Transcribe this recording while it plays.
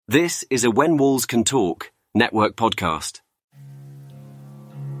This is a When Walls Can Talk network podcast.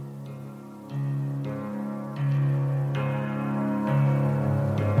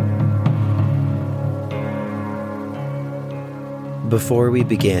 Before we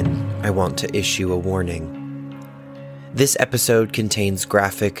begin, I want to issue a warning. This episode contains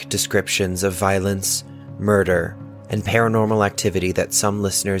graphic descriptions of violence, murder, and paranormal activity that some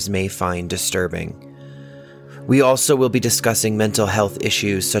listeners may find disturbing. We also will be discussing mental health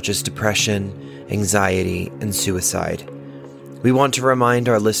issues such as depression, anxiety, and suicide. We want to remind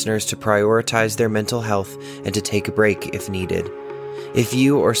our listeners to prioritize their mental health and to take a break if needed. If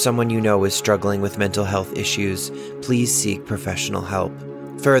you or someone you know is struggling with mental health issues, please seek professional help.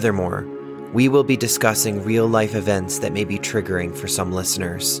 Furthermore, we will be discussing real-life events that may be triggering for some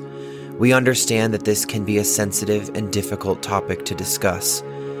listeners. We understand that this can be a sensitive and difficult topic to discuss.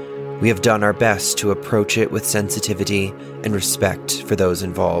 We have done our best to approach it with sensitivity and respect for those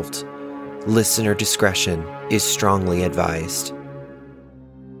involved. Listener discretion is strongly advised.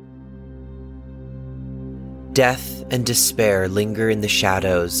 Death and despair linger in the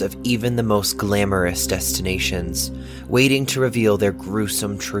shadows of even the most glamorous destinations, waiting to reveal their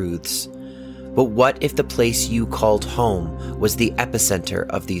gruesome truths. But what if the place you called home was the epicenter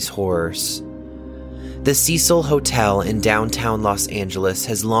of these horrors? The Cecil Hotel in downtown Los Angeles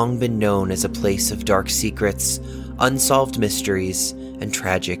has long been known as a place of dark secrets, unsolved mysteries, and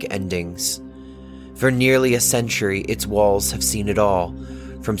tragic endings. For nearly a century, its walls have seen it all,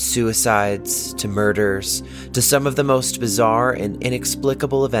 from suicides to murders to some of the most bizarre and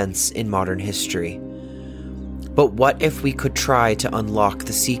inexplicable events in modern history. But what if we could try to unlock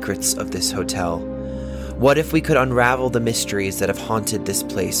the secrets of this hotel? What if we could unravel the mysteries that have haunted this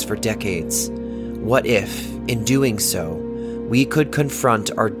place for decades? What if, in doing so, we could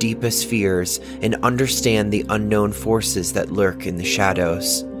confront our deepest fears and understand the unknown forces that lurk in the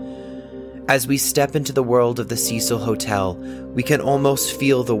shadows? As we step into the world of the Cecil Hotel, we can almost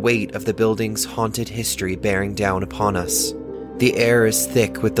feel the weight of the building's haunted history bearing down upon us. The air is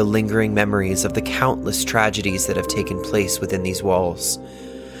thick with the lingering memories of the countless tragedies that have taken place within these walls.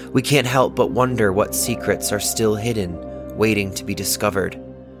 We can't help but wonder what secrets are still hidden, waiting to be discovered.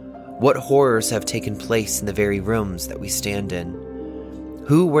 What horrors have taken place in the very rooms that we stand in?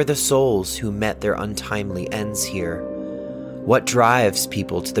 Who were the souls who met their untimely ends here? What drives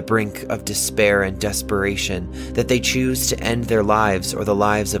people to the brink of despair and desperation that they choose to end their lives or the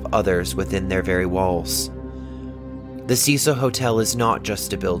lives of others within their very walls? The Cecil Hotel is not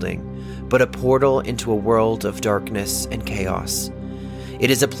just a building, but a portal into a world of darkness and chaos. It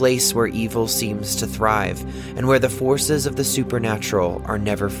is a place where evil seems to thrive, and where the forces of the supernatural are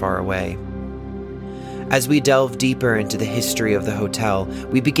never far away. As we delve deeper into the history of the hotel,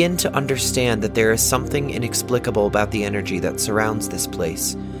 we begin to understand that there is something inexplicable about the energy that surrounds this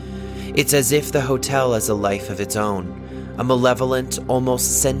place. It's as if the hotel has a life of its own, a malevolent,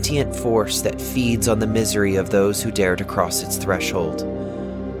 almost sentient force that feeds on the misery of those who dare to cross its threshold.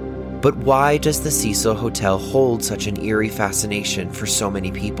 But why does the Cecil Hotel hold such an eerie fascination for so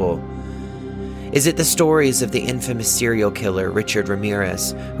many people? Is it the stories of the infamous serial killer Richard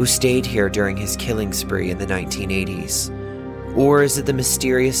Ramirez, who stayed here during his killing spree in the 1980s? Or is it the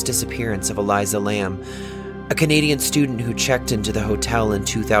mysterious disappearance of Elisa Lam, a Canadian student who checked into the hotel in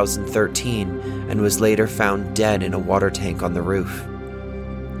 2013 and was later found dead in a water tank on the roof?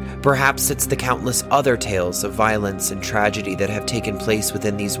 Perhaps it's the countless other tales of violence and tragedy that have taken place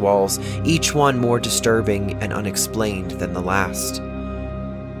within these walls, each one more disturbing and unexplained than the last.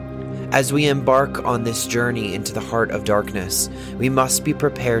 As we embark on this journey into the heart of darkness, we must be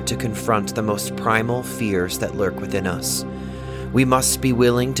prepared to confront the most primal fears that lurk within us. We must be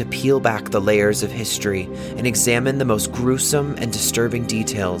willing to peel back the layers of history and examine the most gruesome and disturbing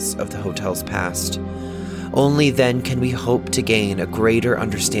details of the hotel's past. Only then can we hope to gain a greater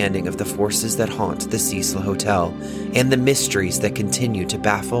understanding of the forces that haunt the Cecil Hotel and the mysteries that continue to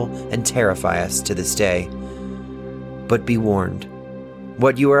baffle and terrify us to this day. But be warned,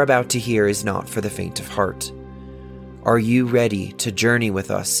 what you are about to hear is not for the faint of heart. Are you ready to journey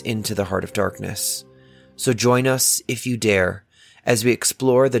with us into the heart of darkness? So join us, if you dare, as we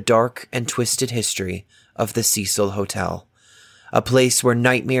explore the dark and twisted history of the Cecil Hotel, a place where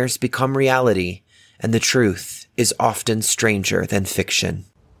nightmares become reality and the truth is often stranger than fiction.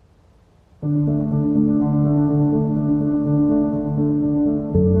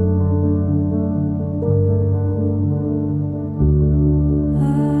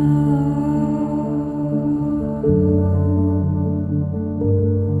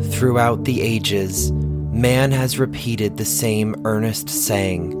 Throughout the ages, man has repeated the same earnest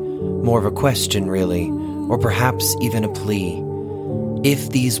saying, more of a question really, or perhaps even a plea.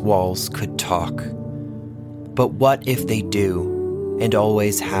 If these walls could talk. But what if they do, and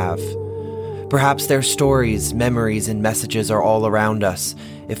always have? Perhaps their stories, memories, and messages are all around us,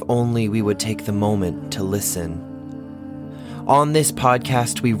 if only we would take the moment to listen. On this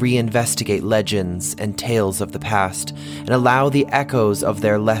podcast, we reinvestigate legends and tales of the past, and allow the echoes of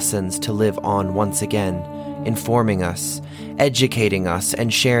their lessons to live on once again, informing us, educating us,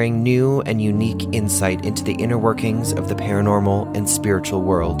 and sharing new and unique insight into the inner workings of the paranormal and spiritual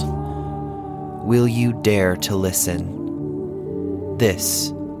world. Will you dare to listen?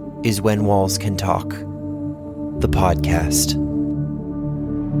 This is When Walls Can Talk, the podcast.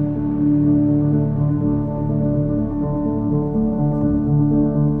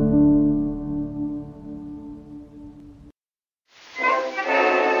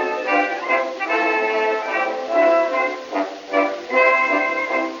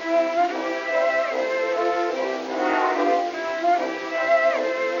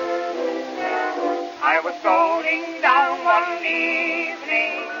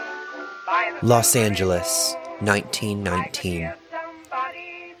 Los Angeles, 1919.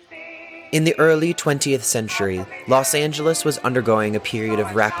 In the early 20th century, Los Angeles was undergoing a period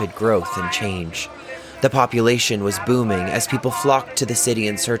of rapid growth and change. The population was booming as people flocked to the city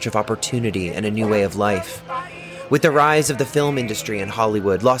in search of opportunity and a new way of life. With the rise of the film industry in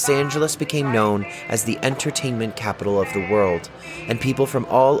Hollywood, Los Angeles became known as the entertainment capital of the world, and people from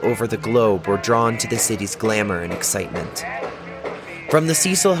all over the globe were drawn to the city's glamour and excitement. From the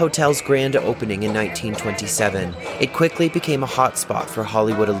Cecil Hotel's grand opening in 1927, it quickly became a hotspot for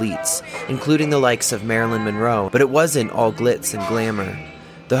Hollywood elites, including the likes of Marilyn Monroe, but it wasn't all glitz and glamour.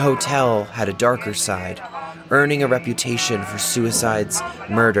 The hotel had a darker side, earning a reputation for suicides,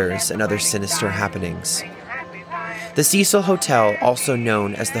 murders, and other sinister happenings. The Cecil Hotel, also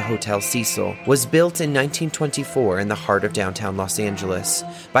known as the Hotel Cecil, was built in 1924 in the heart of downtown Los Angeles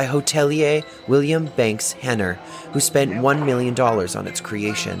by hotelier William Banks Henner, who spent $1 million on its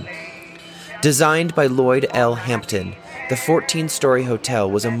creation. Designed by Lloyd L. Hampton, the 14-story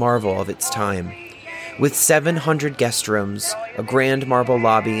hotel was a marvel of its time. With 700 guest rooms, a grand marble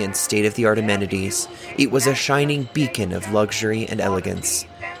lobby, and state-of-the-art amenities, it was a shining beacon of luxury and elegance.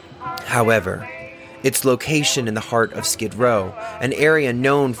 However, its location in the heart of Skid Row, an area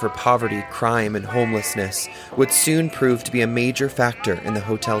known for poverty, crime, and homelessness, would soon prove to be a major factor in the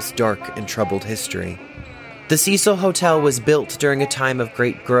hotel's dark and troubled history. The Cecil Hotel was built during a time of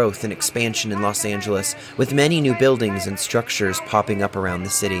great growth and expansion in Los Angeles, with many new buildings and structures popping up around the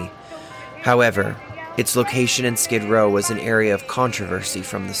city. However, its location in Skid Row was an area of controversy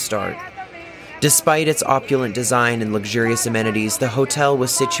from the start. Despite its opulent design and luxurious amenities, the hotel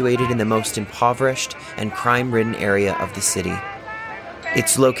was situated in the most impoverished and crime-ridden area of the city.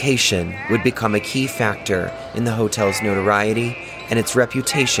 Its location would become a key factor in the hotel's notoriety and its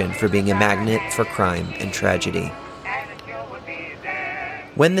reputation for being a magnet for crime and tragedy.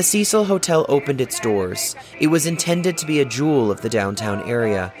 When the Cecil Hotel opened its doors, it was intended to be a jewel of the downtown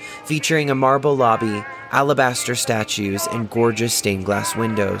area, featuring a marble lobby, alabaster statues, and gorgeous stained glass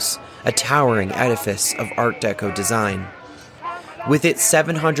windows, a towering edifice of Art Deco design. With its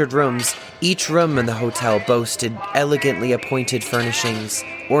 700 rooms, each room in the hotel boasted elegantly appointed furnishings,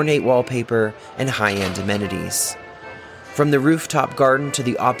 ornate wallpaper, and high-end amenities. From the rooftop garden to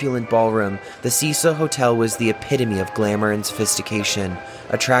the opulent ballroom, the Cecil Hotel was the epitome of glamour and sophistication,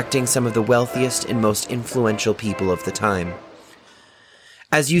 attracting some of the wealthiest and most influential people of the time.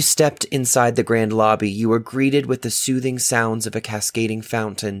 As you stepped inside the grand lobby, you were greeted with the soothing sounds of a cascading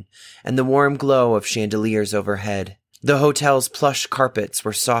fountain and the warm glow of chandeliers overhead. The hotel's plush carpets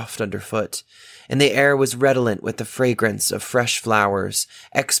were soft underfoot, and the air was redolent with the fragrance of fresh flowers,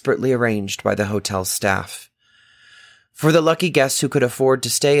 expertly arranged by the hotel's staff. For the lucky guests who could afford to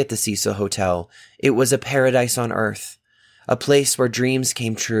stay at the Cecil Hotel, it was a paradise on earth, a place where dreams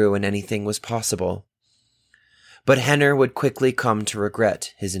came true and anything was possible. But Henner would quickly come to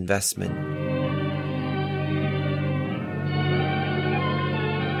regret his investment.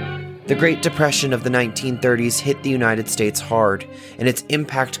 The Great Depression of the 1930s hit the United States hard, and its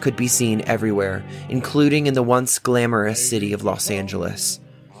impact could be seen everywhere, including in the once glamorous city of Los Angeles.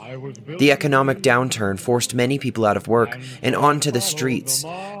 The economic downturn forced many people out of work and onto the streets,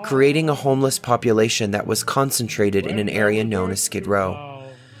 creating a homeless population that was concentrated in an area known as Skid Row.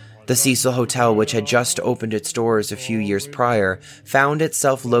 The Cecil Hotel, which had just opened its doors a few years prior, found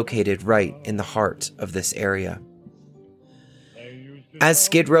itself located right in the heart of this area. As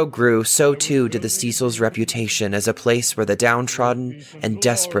Skid Row grew, so too did the Cecil's reputation as a place where the downtrodden and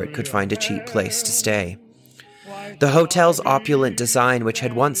desperate could find a cheap place to stay. The hotel's opulent design, which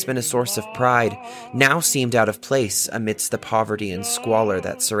had once been a source of pride, now seemed out of place amidst the poverty and squalor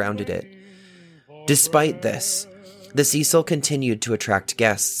that surrounded it. Despite this, the Cecil continued to attract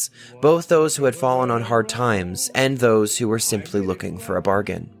guests, both those who had fallen on hard times and those who were simply looking for a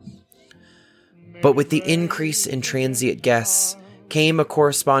bargain. But with the increase in transient guests came a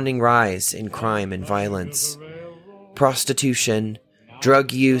corresponding rise in crime and violence. Prostitution,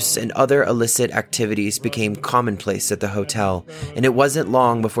 drug use, and other illicit activities became commonplace at the hotel, and it wasn't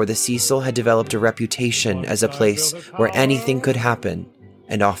long before the Cecil had developed a reputation as a place where anything could happen,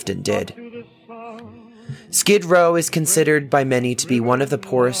 and often did. Skid Row is considered by many to be one of the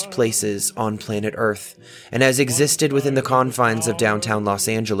poorest places on planet Earth, and has existed within the confines of downtown Los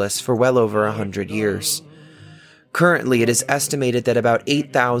Angeles for well over 100 years. Currently, it is estimated that about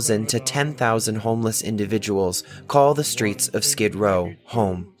 8,000 to 10,000 homeless individuals call the streets of Skid Row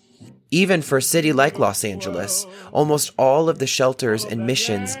home. Even for a city like Los Angeles, almost all of the shelters and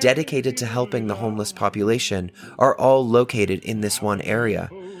missions dedicated to helping the homeless population are all located in this one area.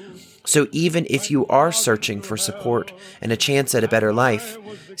 So even if you are searching for support and a chance at a better life,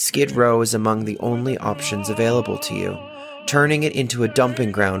 Skid Row is among the only options available to you, turning it into a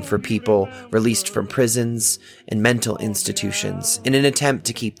dumping ground for people released from prisons and mental institutions in an attempt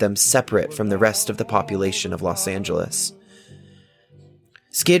to keep them separate from the rest of the population of Los Angeles.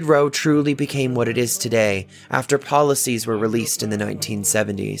 Skid Row truly became what it is today after policies were released in the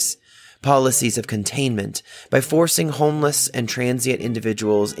 1970s. Policies of containment by forcing homeless and transient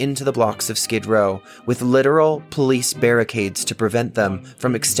individuals into the blocks of Skid Row with literal police barricades to prevent them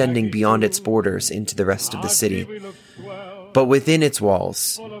from extending beyond its borders into the rest of the city. But within its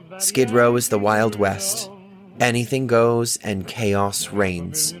walls, Skid Row is the Wild West. Anything goes and chaos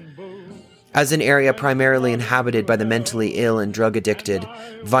reigns. As an area primarily inhabited by the mentally ill and drug-addicted,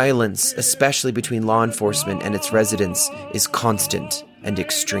 violence, especially between law enforcement and its residents, is constant and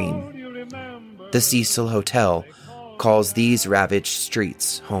extreme. The Cecil Hotel calls these ravaged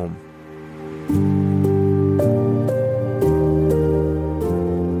streets home.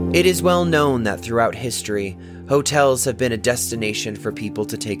 It is well known that throughout history, hotels have been a destination for people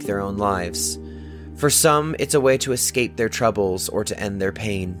to take their own lives. For some, it's a way to escape their troubles or to end their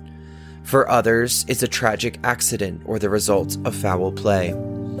pain. For others, it's a tragic accident or the result of foul play.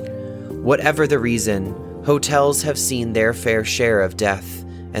 Whatever the reason, hotels have seen their fair share of death,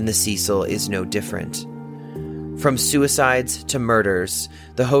 and the Cecil is no different. From suicides to murders,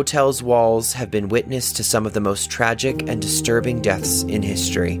 the hotel's walls have been witness to some of the most tragic and disturbing deaths in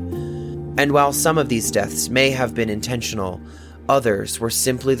history. And while some of these deaths may have been intentional, others were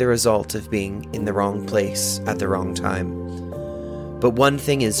simply the result of being in the wrong place at the wrong time. But one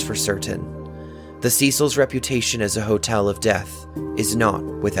thing is for certain: the Cecil's reputation as a hotel of death is not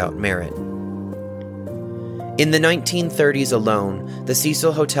without merit. In the 1930s alone, the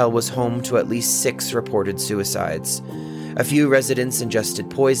Cecil Hotel was home to at least 6 reported suicides. A few residents ingested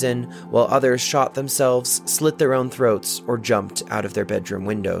poison, while others shot themselves, slit their own throats, or jumped out of their bedroom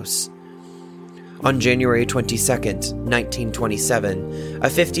windows. On January 22, 1927, a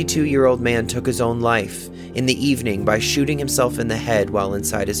 52-year-old man took his own life in the evening by shooting himself in the head while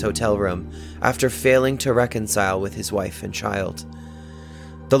inside his hotel room, after failing to reconcile with his wife and child.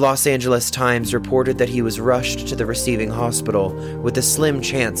 The Los Angeles Times reported that he was rushed to the receiving hospital with a slim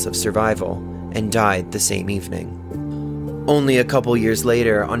chance of survival and died the same evening. Only a couple years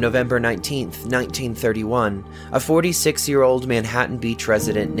later, on November 19, 1931, a 46-year-old Manhattan Beach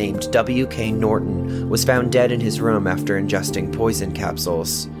resident named W.K. Norton was found dead in his room after ingesting poison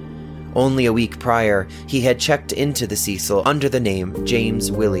capsules. Only a week prior, he had checked into the Cecil under the name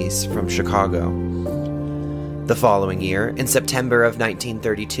James Willies from Chicago. The following year, in September of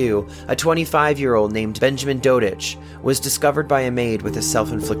 1932, a 25-year-old named Benjamin Dodich was discovered by a maid with a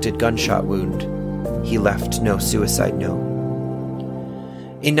self-inflicted gunshot wound. He left no suicide note.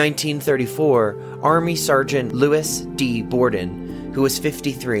 In 1934, Army Sergeant Lewis D. Borden, who was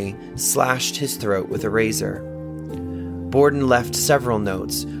 53, slashed his throat with a razor. Borden left several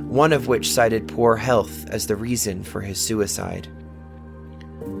notes, one of which cited poor health as the reason for his suicide.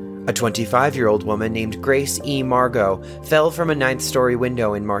 A 25-year-old woman named Grace E. Margot fell from a 9th-story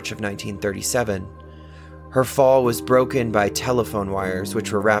window in March of 1937. Her fall was broken by telephone wires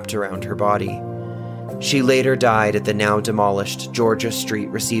which were wrapped around her body. She later died at the now-demolished Georgia Street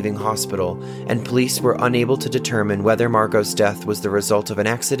Receiving Hospital, and police were unable to determine whether Margot's death was the result of an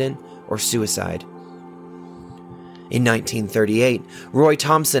accident or suicide. In 1938, Roy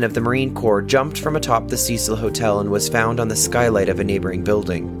Thompson of the Marine Corps jumped from atop the Cecil Hotel and was found on the skylight of a neighboring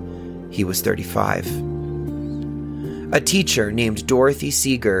building. He was 35. A teacher named Dorothy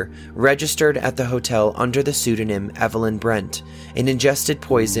Seeger registered at the hotel under the pseudonym Evelyn Brent and ingested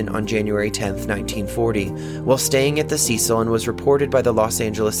poison on January 10, 1940, while staying at the Cecil, and was reported by the Los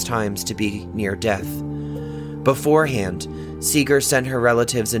Angeles Times to be near death. Beforehand, Seeger sent her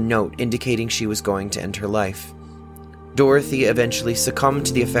relatives a note indicating she was going to end her life. Dorothy eventually succumbed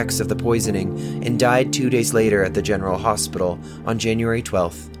to the effects of the poisoning and died 2 days later at the General Hospital on January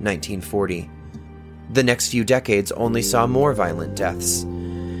 12, 1940. The next few decades only saw more violent deaths.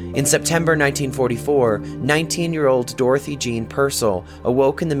 In September 1944, 19-year-old Dorothy Jean Purcell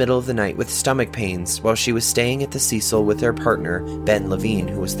awoke in the middle of the night with stomach pains while she was staying at the Cecil with her partner, Ben Levine,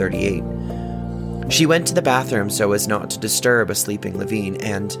 who was 38. She went to the bathroom so as not to disturb a sleeping Levine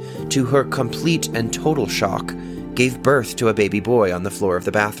and, to her complete and total shock, gave birth to a baby boy on the floor of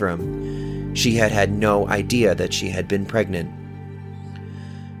the bathroom. She had had no idea that she had been pregnant.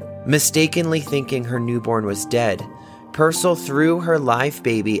 Mistakenly thinking her newborn was dead, Purcell threw her live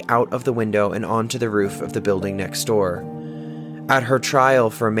baby out of the window and onto the roof of the building next door. At her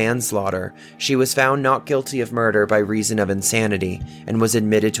trial for manslaughter, she was found not guilty of murder by reason of insanity and was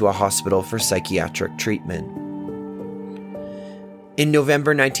admitted to a hospital for psychiatric treatment. In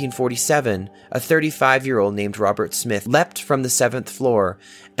November 1947, a 35-year-old named Robert Smith leapt from the 7th floor,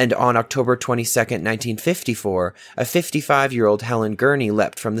 and on October 22, 1954, a 55-year-old Helen Gurney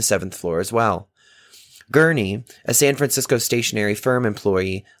leapt from the 7th floor as well. Gurney, a San Francisco stationery firm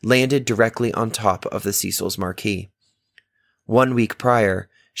employee, landed directly on top of the Cecil's marquee. 1 week prior,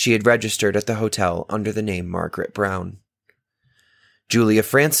 she had registered at the hotel under the name Margaret Brown. Julia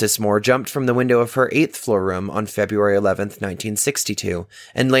Frances Moore jumped from the window of her 8th floor room on February 11, 1962,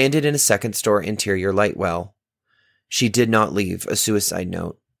 and landed in a second-story interior light well. She did not leave a suicide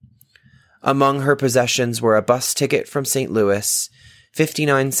note. Among her possessions were a bus ticket from St. Louis,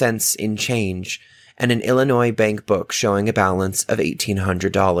 59 cents in change, and an Illinois bank book showing a balance of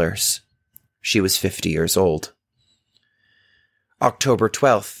 $1,800. She was 50 years old. October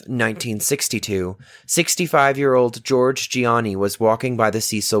 12, 1962, 65-year-old George Gianni was walking by the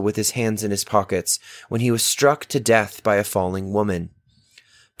Cecil with his hands in his pockets when he was struck to death by a falling woman.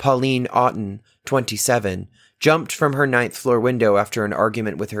 Pauline Otten, 27, jumped from her 9th floor window after an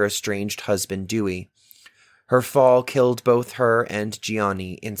argument with her estranged husband Dewey. Her fall killed both her and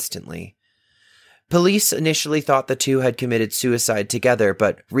Gianni instantly. Police initially thought the two had committed suicide together,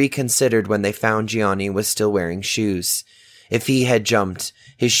 but reconsidered when they found Gianni was still wearing shoes. If he had jumped,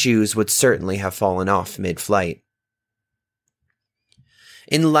 his shoes would certainly have fallen off mid-flight.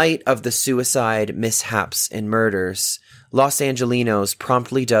 In light of the suicide, mishaps, and murders, Los Angelinos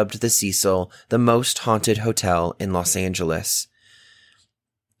promptly dubbed the Cecil the most haunted hotel in Los Angeles.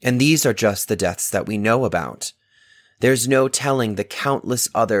 And these are just the deaths that we know about. There's no telling the countless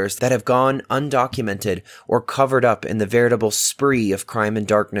others that have gone undocumented or covered up in the veritable spree of crime and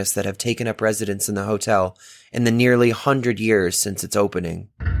darkness that have taken up residence in the hotel in the nearly 100 years since its opening.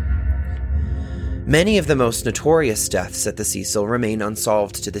 Many of the most notorious deaths at the Cecil remain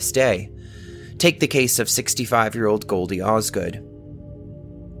unsolved to this day. Take the case of 65-year-old Goldie Osgood.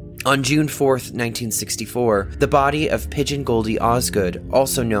 On June 4th, 1964, the body of Pigeon Goldie Osgood,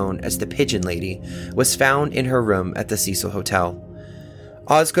 also known as the Pigeon Lady, was found in her room at the Cecil Hotel.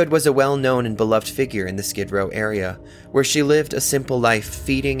 Osgood was a well-known and beloved figure in the Skid Row area, where she lived a simple life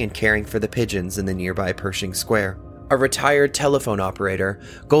feeding and caring for the pigeons in the nearby Pershing Square. A retired telephone operator,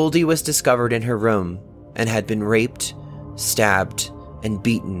 Goldie was discovered in her room and had been raped, stabbed, and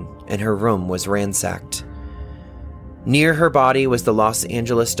beaten, and her room was ransacked. Near her body was the Los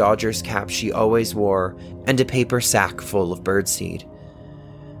Angeles Dodgers cap she always wore and a paper sack full of birdseed.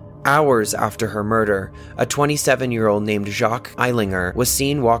 Hours after her murder, a 27-year-old named Jacques Eilinger was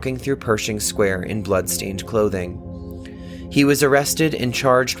seen walking through Pershing Square in blood-stained clothing. He was arrested and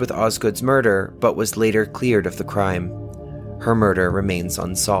charged with Osgood's murder, but was later cleared of the crime. Her murder remains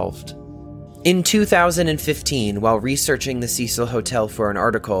unsolved. In 2015, while researching the Cecil Hotel for an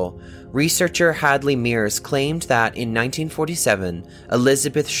article, researcher Hadley Mears claimed that in 1947,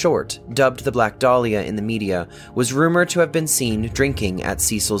 Elizabeth Short, dubbed the Black Dahlia in the media, was rumored to have been seen drinking at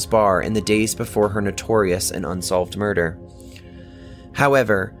Cecil's bar in the days before her notorious and unsolved murder.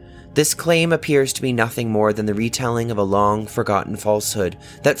 However, this claim appears to be nothing more than the retelling of a long-forgotten falsehood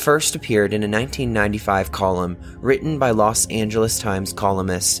that first appeared in a 1995 column written by Los Angeles Times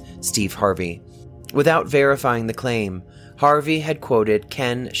columnist Steve Harvey. Without verifying the claim, Harvey had quoted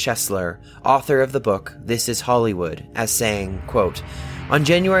Ken Schessler, author of the book This Is Hollywood, as saying, quote, "On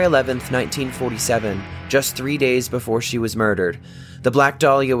January 11th, 1947, just 3 days before she was murdered, the Black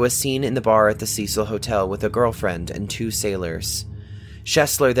Dahlia was seen in the bar at the Cecil Hotel with a girlfriend and 2 sailors.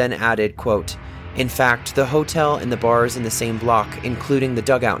 Schessler then added, quote, In fact, the hotel and the bars in the same block, including the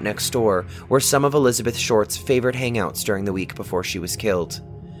dugout next door, were some of Elizabeth Short's favorite hangouts during the week before she was killed.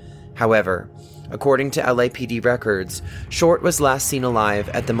 However, according to LAPD records, Short was last seen alive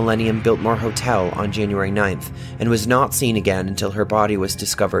at the Millennium Biltmore Hotel on January 9th and was not seen again until her body was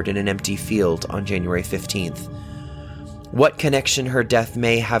discovered in an empty field on January 15th. What connection her death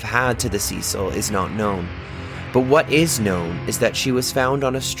may have had to the Cecil is not known, but what is known is that she was found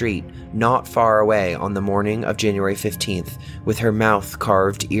on a street not far away on the morning of January 15th with her mouth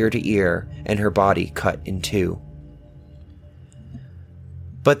carved ear to ear and her body cut in two.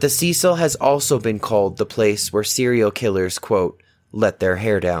 But the Cecil has also been called the place where serial killers, quote, let their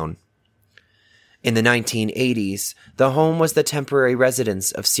hair down. In the 1980s, the home was the temporary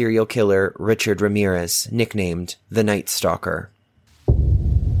residence of serial killer Richard Ramirez, nicknamed the Night Stalker.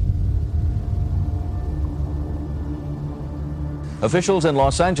 Officials in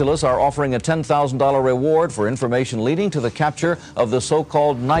Los Angeles are offering a $10,000 reward for information leading to the capture of the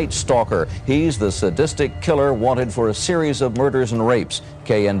so-called Night Stalker. He's the sadistic killer wanted for a series of murders and rapes.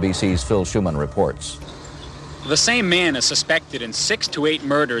 KNBC's Phil Schuman reports. The same man is suspected in 6 to 8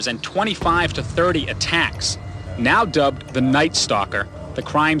 murders and 25 to 30 attacks. Now dubbed the Night Stalker, the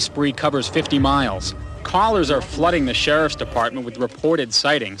crime spree covers 50 miles. Callers are flooding the sheriff's department with reported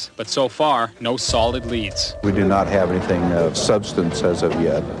sightings, but so far, no solid leads. We do not have anything of substance as of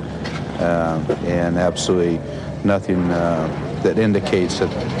yet, and absolutely nothing that indicates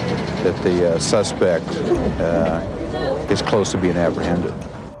that the suspect is close to being apprehended.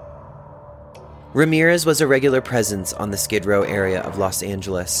 Ramirez was a regular presence on the Skid Row area of Los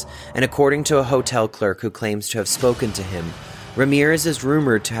Angeles, and according to a hotel clerk who claims to have spoken to him, Ramirez is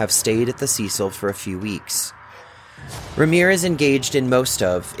rumored to have stayed at the Cecil for a few weeks. Ramirez engaged in most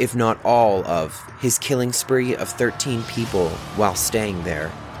of, if not all of, his killing spree of 13 people while staying there.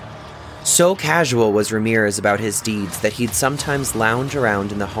 So casual was Ramirez about his deeds that he'd sometimes lounge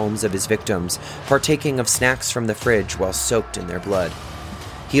around in the homes of his victims, partaking of snacks from the fridge while soaked in their blood.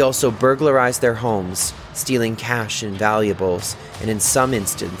 He also burglarized their homes, stealing cash and valuables, and in some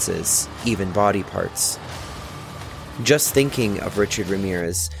instances, even body parts. Just thinking of Richard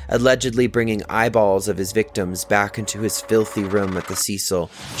Ramirez allegedly bringing eyeballs of his victims back into his filthy room at the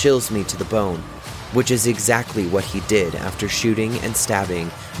Cecil chills me to the bone, which is exactly what he did after shooting and stabbing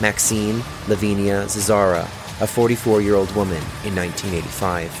Maxine Lavinia Zazara, a 44-year-old woman, in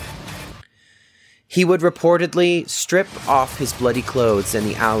 1985. He would reportedly strip off his bloody clothes in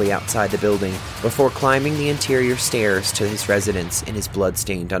the alley outside the building before climbing the interior stairs to his residence in his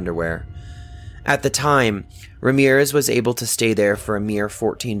blood-stained underwear. At the time, Ramirez was able to stay there for a mere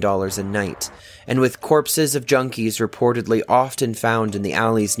 $14 a night, and with corpses of junkies reportedly often found in the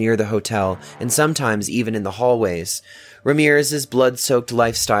alleys near the hotel, and sometimes even in the hallways, Ramirez's blood-soaked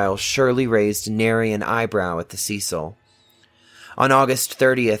lifestyle surely raised nary an eyebrow at the Cecil. On August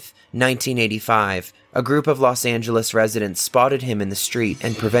 30th, 1985, a group of Los Angeles residents spotted him in the street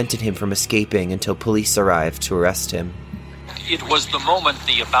and prevented him from escaping until police arrived to arrest him. It was the moment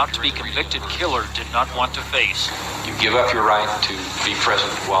the about-to-be-convicted killer did not want to face. You give up your right to be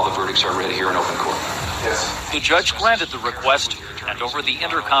present while the verdicts are read here in open court. Yes. The judge granted the request, and over the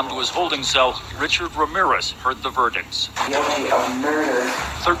intercom to his holding cell, Richard Ramirez heard the verdicts. Guilty of murder.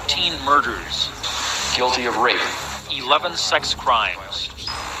 13 murders. Guilty of rape. 11 sex crimes.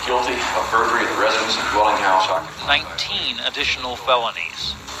 Guilty of burglary at the residence and dwelling house. 19 additional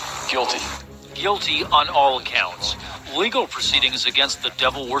felonies. Guilty. Guilty on all counts. Legal proceedings against the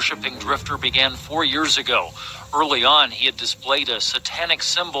devil-worshipping drifter began 4 years ago. Early on, he had displayed a satanic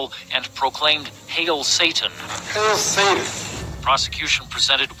symbol and proclaimed, "Hail Satan." Hail Satan. Prosecution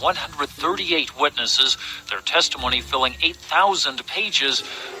presented 138 witnesses, their testimony filling 8,000 pages,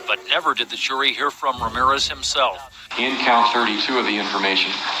 but never did the jury hear from Ramirez himself. In count 32 of the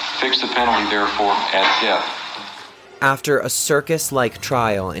information, fix the penalty, therefore, at death. After a circus-like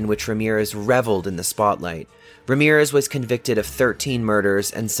trial in which Ramirez reveled in the spotlight, Ramirez was convicted of 13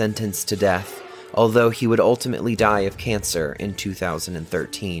 murders and sentenced to death, although he would ultimately die of cancer in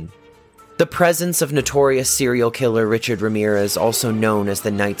 2013. The presence of notorious serial killer Richard Ramirez, also known as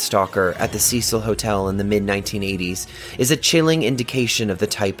the Night Stalker, at the Cecil Hotel in the mid-1980s is a chilling indication of the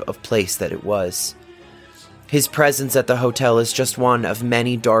type of place that it was. His presence at the hotel is just one of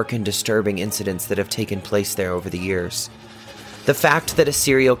many dark and disturbing incidents that have taken place there over the years. The fact that a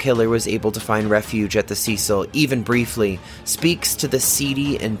serial killer was able to find refuge at the Cecil, even briefly, speaks to the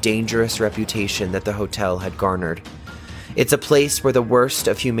seedy and dangerous reputation that the hotel had garnered. It's a place where the worst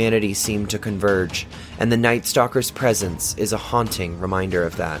of humanity seemed to converge, and the Night Stalker's presence is a haunting reminder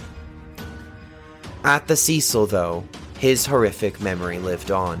of that. At the Cecil, though, his horrific memory lived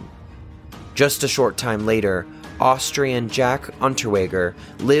on. Just a short time later, Austrian Jack Unterweger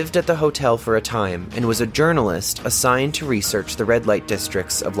lived at the hotel for a time and was a journalist assigned to research the red light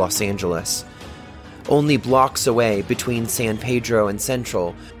districts of Los Angeles. Only blocks away, between San Pedro and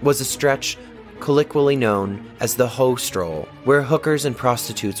Central, was a stretch colloquially known as the Ho Stroll, where hookers and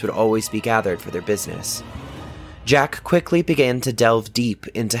prostitutes would always be gathered for their business. Jack quickly began to delve deep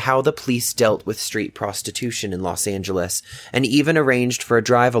into how the police dealt with street prostitution in Los Angeles, and even arranged for a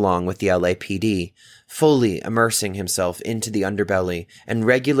drive-along with the LAPD, fully immersing himself into the underbelly and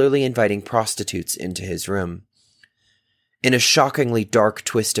regularly inviting prostitutes into his room. In a shockingly dark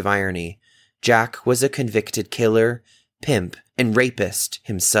twist of irony, Jack was a convicted killer, pimp, and rapist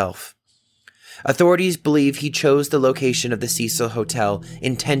himself. Authorities believe he chose the location of the Cecil Hotel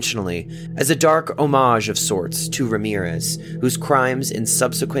intentionally as a dark homage of sorts to Ramirez, whose crimes and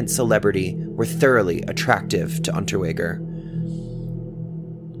subsequent celebrity were thoroughly attractive to Unterweger.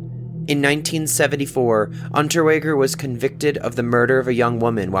 In 1974, Unterweger was convicted of the murder of a young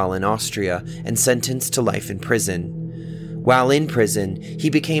woman while in Austria and sentenced to life in prison. While in prison,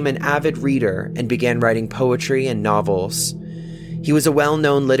 he became an avid reader and began writing poetry and novels. He was a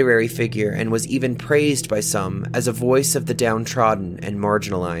well-known literary figure and was even praised by some as a voice of the downtrodden and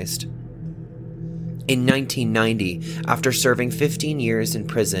marginalized. In 1990, after serving 15 years in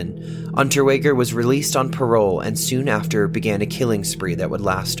prison, Unterweger was released on parole and soon after began a killing spree that would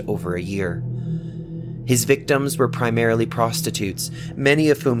last over a year. His victims were primarily prostitutes,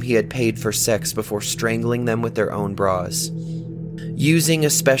 many of whom he had paid for sex before strangling them with their own bras. Using a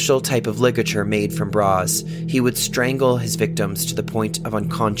special type of ligature made from bras, he would strangle his victims to the point of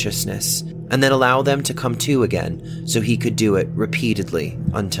unconsciousness, and then allow them to come to again so he could do it repeatedly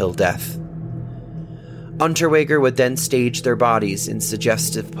until death. Unterweger would then stage their bodies in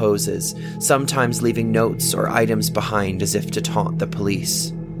suggestive poses, sometimes leaving notes or items behind as if to taunt the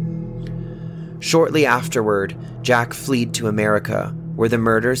police. Shortly afterward, Jack fled to America, where the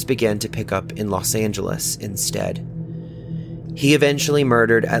murders began to pick up in Los Angeles instead. He eventually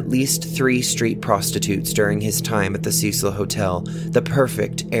murdered at least 3 street prostitutes during his time at the Cecil Hotel, the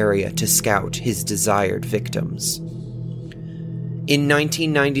perfect area to scout his desired victims. In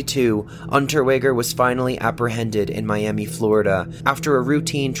 1992, Unterweger was finally apprehended in Miami, Florida, after a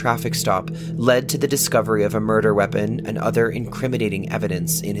routine traffic stop led to the discovery of a murder weapon and other incriminating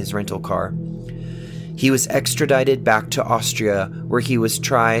evidence in his rental car. He was extradited back to Austria, where he was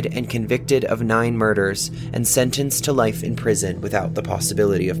tried and convicted of 9 murders and sentenced to life in prison without the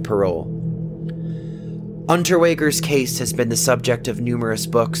possibility of parole. Unterweger's case has been the subject of numerous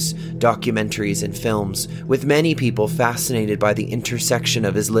books, documentaries, and films, with many people fascinated by the intersection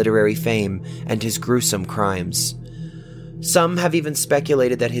of his literary fame and his gruesome crimes. Some have even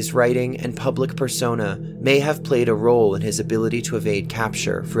speculated that his writing and public persona may have played a role in his ability to evade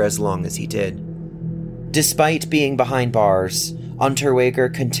capture for as long as he did. Despite being behind bars,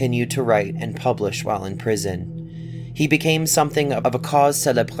 Unterweger continued to write and publish while in prison. He became something of a cause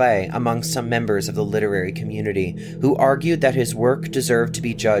célèbre among some members of the literary community, who argued that his work deserved to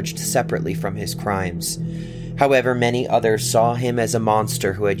be judged separately from his crimes. However, many others saw him as a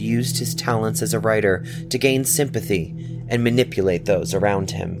monster who had used his talents as a writer to gain sympathy and manipulate those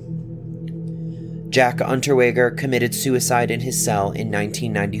around him. Jack Unterweger committed suicide in his cell in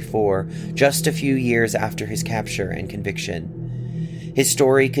 1994, just a few years after his capture and conviction. His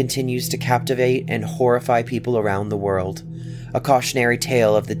story continues to captivate and horrify people around the world, a cautionary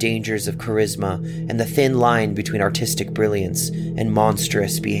tale of the dangers of charisma and the thin line between artistic brilliance and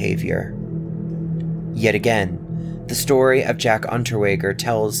monstrous behavior. Yet again, the story of Jack Unterweger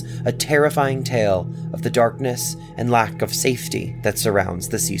tells a terrifying tale of the darkness and lack of safety that surrounds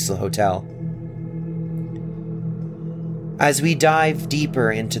the Cecil Hotel. As we dive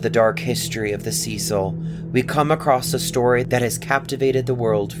deeper into the dark history of the Cecil, we come across a story that has captivated the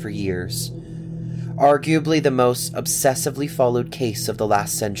world for years. Arguably the most obsessively followed case of the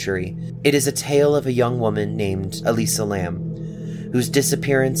last century, it is a tale of a young woman named Elisa Lam, whose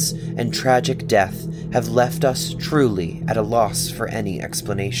disappearance and tragic death have left us truly at a loss for any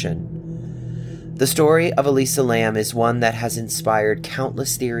explanation. The story of Elisa Lam is one that has inspired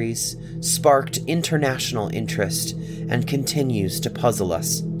countless theories, sparked international interest, and continues to puzzle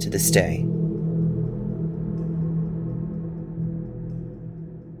us to this day.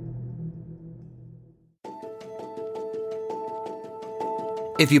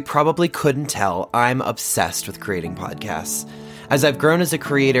 If you probably couldn't tell, I'm obsessed with creating podcasts. As I've grown as a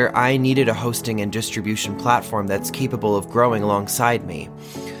creator, I needed a hosting and distribution platform that's capable of growing alongside me.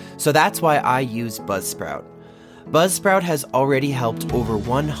 So that's why I use Buzzsprout. Buzzsprout has already helped over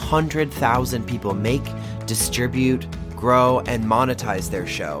 100,000 people make, distribute, grow, and monetize their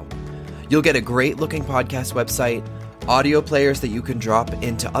show. You'll get a great-looking podcast website, audio players that you can drop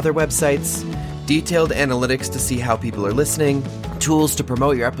into other websites, detailed analytics to see how people are listening, tools to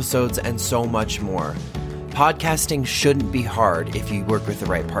promote your episodes, and so much more. Podcasting shouldn't be hard if you work with the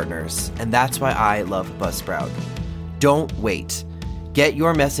right partners, and that's why I love Buzzsprout. Don't wait. Get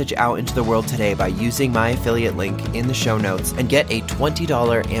your message out into the world today by using my affiliate link in the show notes and get a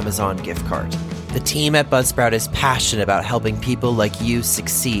 $20 Amazon gift card. The team at Buzzsprout is passionate about helping people like you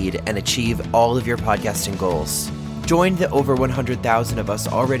succeed and achieve all of your podcasting goals. Join the over 100,000 of us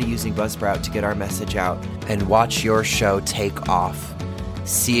already using Buzzsprout to get our message out and watch your show take off.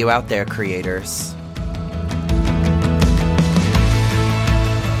 See you out there, creators.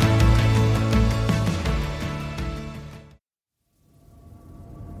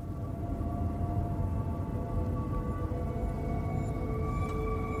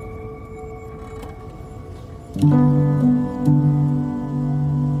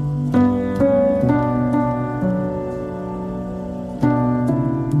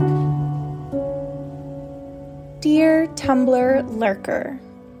 Dear Tumblr lurker,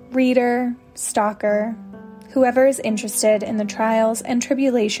 reader, stalker, whoever is interested in the trials and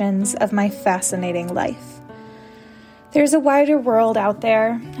tribulations of my fascinating life. There's a wider world out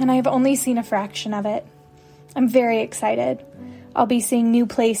there, and I have only seen a fraction of it. I'm very excited. I'll be seeing new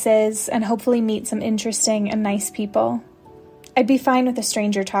places and hopefully meet some interesting and nice people. I'd be fine with a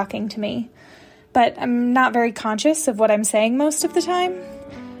stranger talking to me, but I'm not very conscious of what I'm saying most of the time.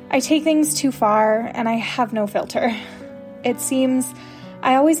 I take things too far, and I have no filter. It seems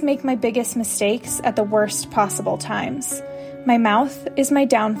I always make my biggest mistakes at the worst possible times. My mouth is my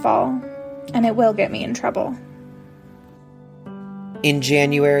downfall, and it will get me in trouble. In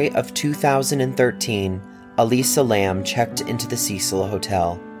January of 2013, Elisa Lamb checked into the Cecil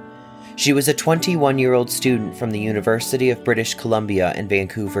Hotel. She was a 21-year-old student from the University of British Columbia in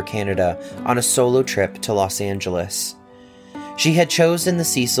Vancouver, Canada, on a solo trip to Los Angeles. She had chosen the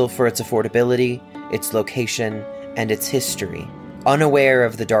Cecil for its affordability, its location, and its history, unaware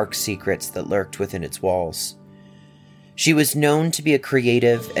of the dark secrets that lurked within its walls. She was known to be a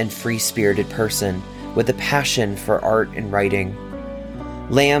creative and free-spirited person with a passion for art and writing.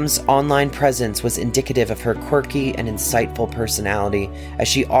 Lamb's online presence was indicative of her quirky and insightful personality, as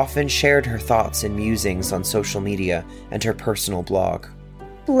she often shared her thoughts and musings on social media and her personal blog.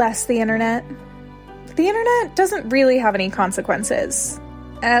 Bless the internet. The internet doesn't really have any consequences.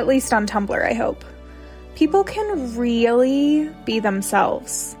 At least on Tumblr, I hope. People can really be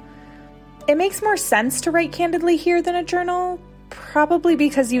themselves. It makes more sense to write candidly here than a journal, probably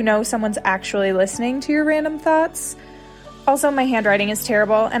because you know someone's actually listening to your random thoughts. Also, my handwriting is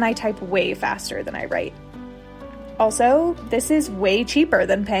terrible, and I type way faster than I write. Also, this is way cheaper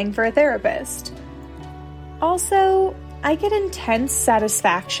than paying for a therapist. Also, I get intense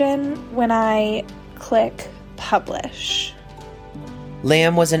satisfaction when I click publish.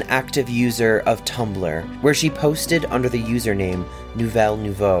 Lamb was an active user of Tumblr, where she posted under the username Nouvelle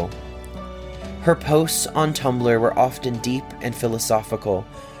Nouveau. Her posts on Tumblr were often deep and philosophical,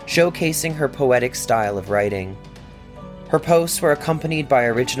 showcasing her poetic style of writing. Her posts were accompanied by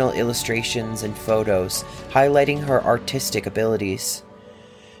original illustrations and photos, highlighting her artistic abilities.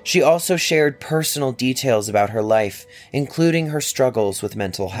 She also shared personal details about her life, including her struggles with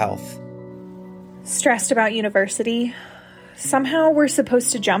mental health. Stressed about university. Somehow we're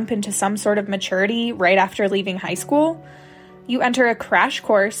supposed to jump into some sort of maturity right after leaving high school. You enter a crash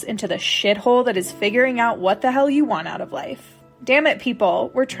course into the shithole that is figuring out what the hell you want out of life. Damn it,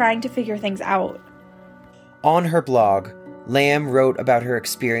 people, we're trying to figure things out. On her blog, Lamb wrote about her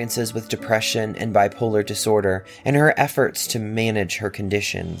experiences with depression and bipolar disorder and her efforts to manage her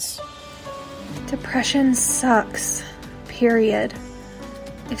conditions. Depression sucks. Period.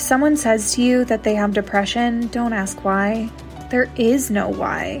 If someone says to you that they have depression, don't ask why. There is no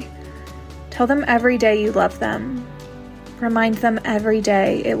why. Tell them every day you love them. Remind them every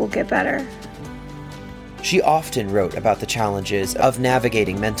day it will get better. She often wrote about the challenges of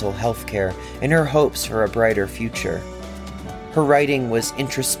navigating mental health care and her hopes for a brighter future. Her writing was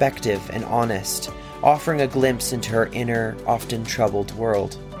introspective and honest, offering a glimpse into her inner, often troubled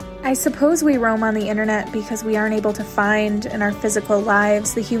world. I suppose we roam on the internet because we aren't able to find in our physical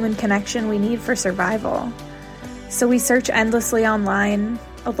lives the human connection we need for survival. So we search endlessly online,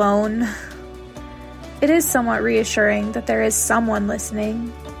 alone. It is somewhat reassuring that there is someone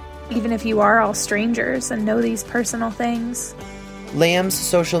listening, even if you are all strangers and know these personal things. Lamb's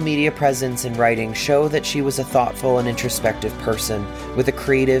social media presence and writing show that she was a thoughtful and introspective person with a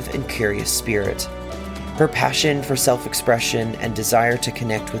creative and curious spirit. Her passion for self-expression and desire to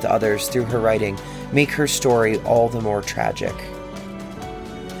connect with others through her writing make her story all the more tragic.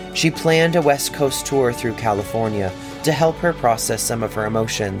 She planned a West Coast tour through California to help her process some of her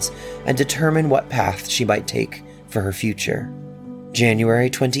emotions and determine what path she might take for her future. January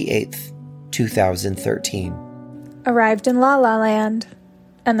 28th, 2013. Arrived in La La Land,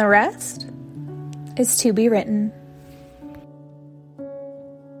 and the rest is to be written.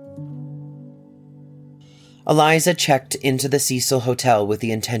 Eliza checked into the Cecil Hotel with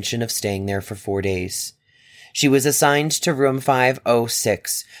the intention of staying there for 4 days. She was assigned to room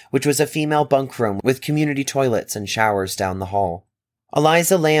 506, which was a female bunk room with community toilets and showers down the hall.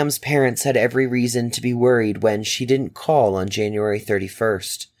 Eliza Lamb's parents had every reason to be worried when she didn't call on January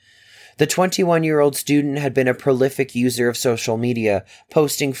 31st. The 21-year-old student had been a prolific user of social media,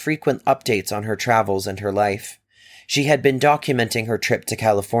 posting frequent updates on her travels and her life. She had been documenting her trip to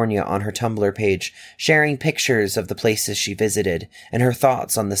California on her Tumblr page, sharing pictures of the places she visited and her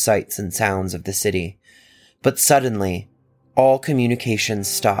thoughts on the sights and sounds of the city. But suddenly, all communications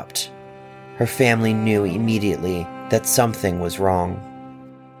stopped. Her family knew immediately that something was wrong.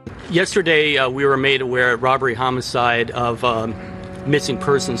 Yesterday, we were made aware of robbery homicide of missing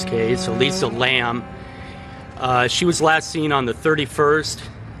persons case, Elisa Lamb. She was last seen on the 31st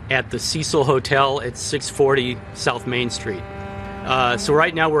at the Cecil Hotel at 640 South Main Street. So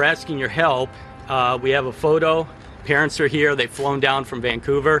right now we're asking your help. We have a photo. Parents are here. They've flown down from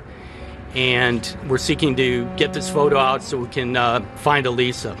Vancouver. And we're seeking to get this photo out so we can find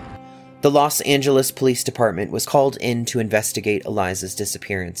Elisa. The Los Angeles Police Department was called in to investigate Eliza's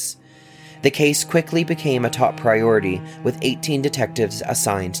disappearance. The case quickly became a top priority, with 18 detectives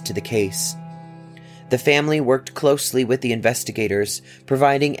assigned to the case. The family worked closely with the investigators,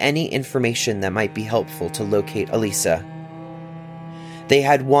 providing any information that might be helpful to locate Elisa. They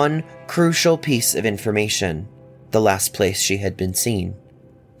had one crucial piece of information: the last place she had been seen.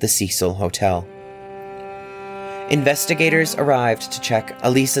 The Cecil Hotel. Investigators arrived to check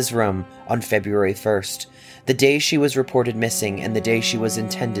Elisa's room on February 1st, the day she was reported missing and the day she was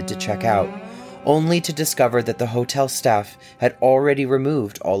intended to check out, only to discover that the hotel staff had already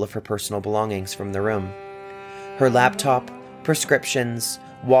removed all of her personal belongings from the room. Her laptop, prescriptions,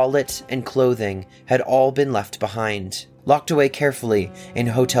 wallet, and clothing had all been left behind, locked away carefully in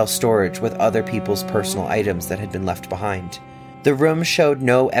hotel storage with other people's personal items that had been left behind. The room showed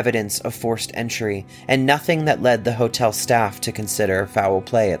no evidence of forced entry, and nothing that led the hotel staff to consider foul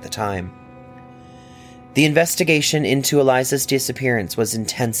play at the time. The investigation into Eliza's disappearance was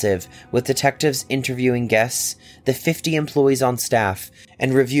intensive, with detectives interviewing guests, the 50 employees on staff,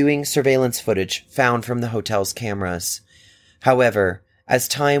 and reviewing surveillance footage found from the hotel's cameras. However, as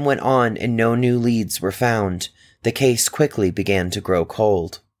time went on and no new leads were found, the case quickly began to grow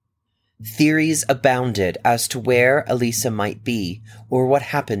cold. Theories abounded as to where Elisa might be or what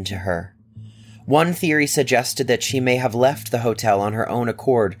happened to her. One theory suggested that she may have left the hotel on her own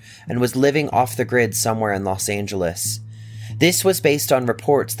accord and was living off the grid somewhere in Los Angeles. This was based on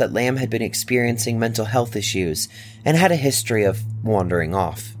reports that Lamb had been experiencing mental health issues and had a history of wandering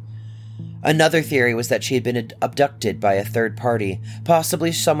off. Another theory was that she had been abducted by a third party,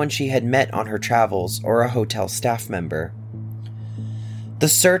 possibly someone she had met on her travels or a hotel staff member. The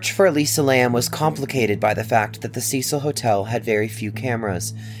search for Elisa Lamb was complicated by the fact that the Cecil Hotel had very few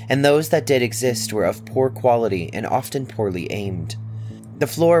cameras, and those that did exist were of poor quality and often poorly aimed. The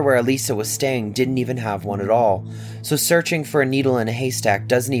floor where Elisa was staying didn't even have one at all, so searching for a needle in a haystack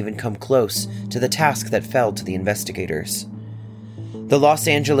doesn't even come close to the task that fell to the investigators. The Los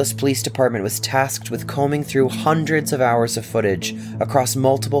Angeles Police Department was tasked with combing through hundreds of hours of footage across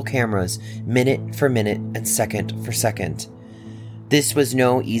multiple cameras, minute for minute and second for second. This was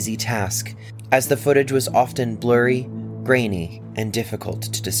no easy task, as the footage was often blurry, grainy, and difficult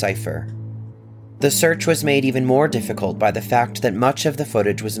to decipher. The search was made even more difficult by the fact that much of the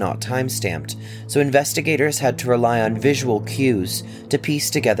footage was not time-stamped, so investigators had to rely on visual cues to piece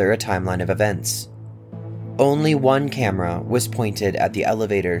together a timeline of events. Only one camera was pointed at the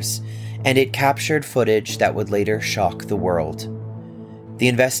elevators, and it captured footage that would later shock the world. The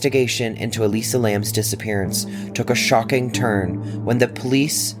investigation into Elisa Lamb's disappearance took a shocking turn when the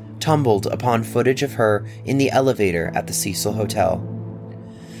police tumbled upon footage of her in the elevator at the Cecil Hotel.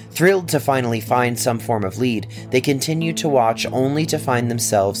 Thrilled to finally find some form of lead, they continued to watch only to find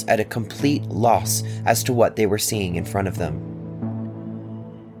themselves at a complete loss as to what they were seeing in front of them.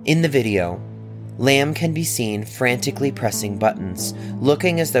 In the video, Lamb can be seen frantically pressing buttons,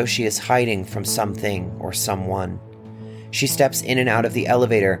 looking as though she is hiding from something or someone. She steps in and out of the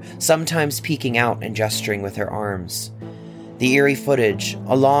elevator, sometimes peeking out and gesturing with her arms. The eerie footage,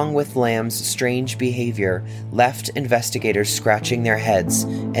 along with Lamb's strange behavior, left investigators scratching their heads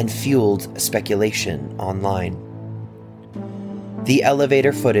and fueled speculation online. The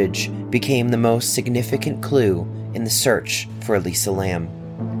elevator footage became the most significant clue in the search for Elisa Lam.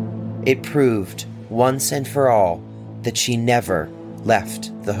 It proved, once and for all, that she never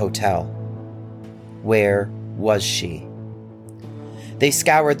left the hotel. Where was she? They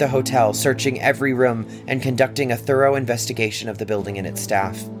scoured the hotel, searching every room and conducting a thorough investigation of the building and its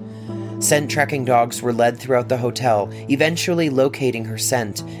staff. Scent tracking dogs were led throughout the hotel, eventually locating her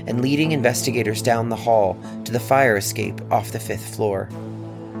scent and leading investigators down the hall to the fire escape off the 5th floor.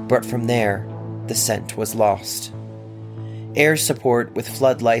 But from there, the scent was lost. Air support with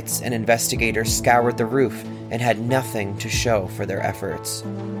floodlights and investigators scoured the roof and had nothing to show for their efforts.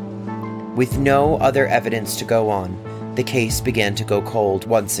 With no other evidence to go on, the case began to go cold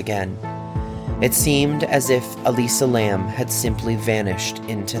once again. It seemed as if Elisa Lam had simply vanished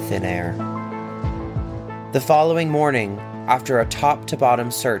into thin air. The following morning, after a top-to-bottom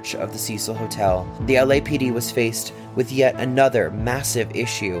search of the Cecil Hotel, the LAPD was faced with yet another massive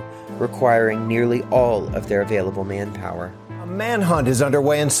issue requiring nearly all of their available manpower. A manhunt is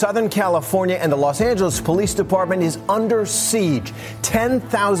underway in Southern California, and the Los Angeles Police Department is under siege.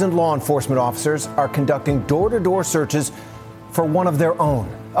 10,000 law enforcement officers are conducting door-to-door searches for one of their own,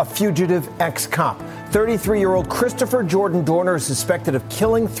 a fugitive ex-cop. 33-year-old Christopher Jordan Dorner is suspected of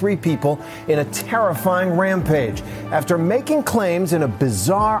killing 3 people in a terrifying rampage after making claims in a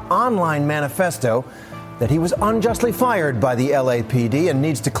bizarre online manifesto that he was unjustly fired by the LAPD and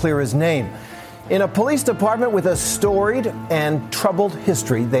needs to clear his name. In a police department with a storied and troubled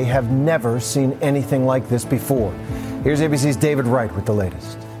history, they have never seen anything like this before. Here's ABC's David Wright with the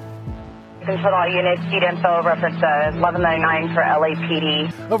latest. Control all units, seat info, reference 1199 for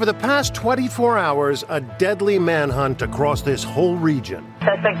LAPD. Over the past 24 hours, a deadly manhunt across this whole region.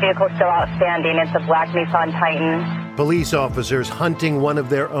 Suspect vehicle still outstanding. It's a black Nissan Titan. Police officers hunting one of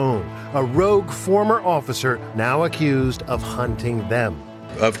their own. A rogue former officer now accused of hunting them.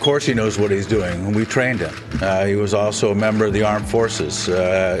 Of course he knows what he's doing. We trained him. He was also a member of the armed forces.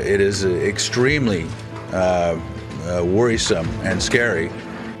 It is extremely worrisome and scary.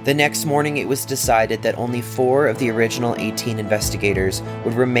 The next morning, it was decided that only 4 of the original 18 investigators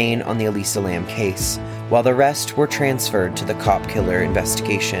would remain on the Elisa Lam case, while the rest were transferred to the cop killer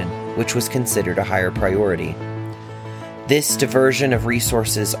investigation, which was considered a higher priority. This diversion of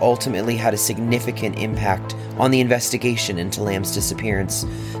resources ultimately had a significant impact on the investigation into Lam's disappearance,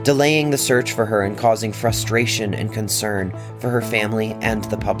 delaying the search for her and causing frustration and concern for her family and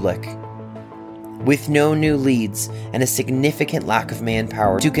the public. With no new leads and a significant lack of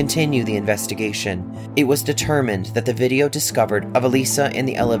manpower to continue the investigation, it was determined that the video discovered of Elisa in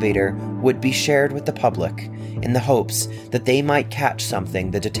the elevator would be shared with the public in the hopes that they might catch something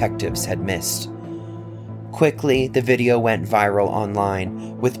the detectives had missed. Quickly, the video went viral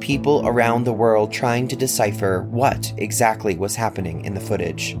online, with people around the world trying to decipher what exactly was happening in the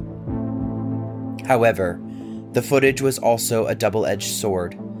footage. However, the footage was also a double-edged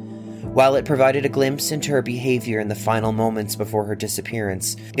sword. While it provided a glimpse into her behavior in the final moments before her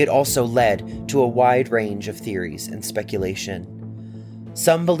disappearance, it also led to a wide range of theories and speculation.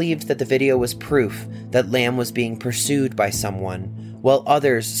 Some believed that the video was proof that Lam was being pursued by someone, while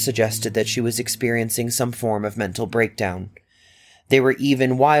others suggested that she was experiencing some form of mental breakdown. There were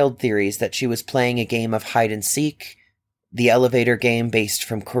even wild theories that she was playing a game of hide-and-seek, the elevator game based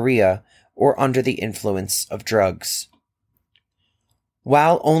from Korea, or under the influence of drugs.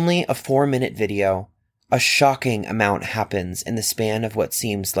 While only a 4-minute video, a shocking amount happens in the span of what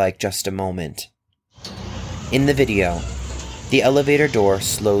seems like just a moment. In the video, the elevator door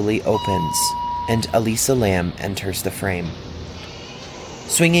slowly opens, and Elisa Lam enters the frame.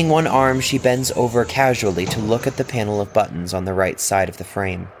 Swinging one arm, she bends over casually to look at the panel of buttons on the right side of the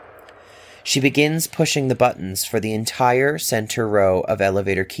frame. She begins pushing the buttons for the entire center row of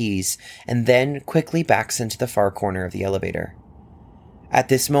elevator keys, and then quickly backs into the far corner of the elevator. At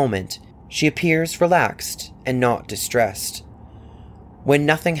this moment, she appears relaxed and not distressed. When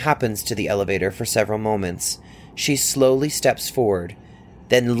nothing happens to the elevator for several moments, she slowly steps forward,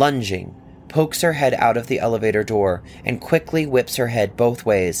 then lunging, pokes her head out of the elevator door and quickly whips her head both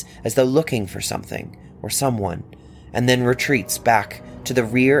ways as though looking for something or someone, and then retreats back to the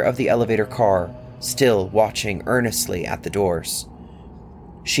rear of the elevator car, still watching earnestly at the doors.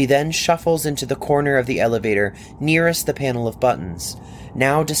 She then shuffles into the corner of the elevator nearest the panel of buttons,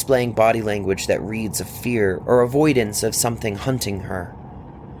 now displaying body language that reads of fear or avoidance of something hunting her.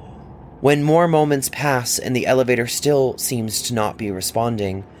 When more moments pass and the elevator still seems to not be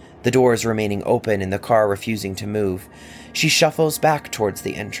responding, the doors remaining open and the car refusing to move, she shuffles back towards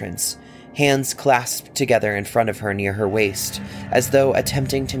the entrance, hands clasped together in front of her near her waist, as though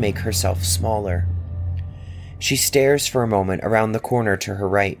attempting to make herself smaller. She stares for a moment around the corner to her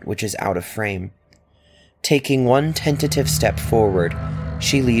right, which is out of frame. Taking one tentative step forward,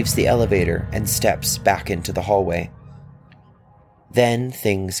 she leaves the elevator and steps back into the hallway. Then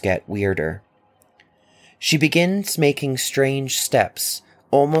things get weirder. She begins making strange steps,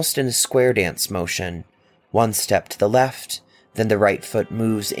 almost in a square dance motion. One step to the left, then the right foot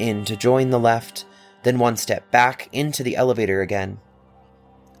moves in to join the left, then one step back into the elevator again.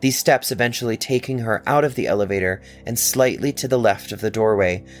 These steps eventually taking her out of the elevator and slightly to the left of the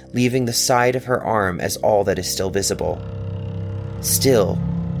doorway, leaving the side of her arm as all that is still visible. Still,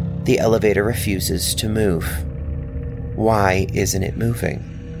 the elevator refuses to move. Why isn't it moving?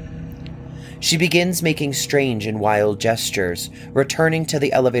 She begins making strange and wild gestures, returning to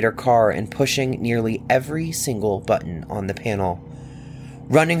the elevator car and pushing nearly every single button on the panel.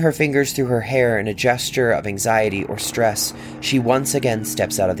 Running her fingers through her hair in a gesture of anxiety or stress, she once again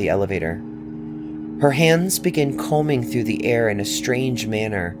steps out of the elevator. Her hands begin combing through the air in a strange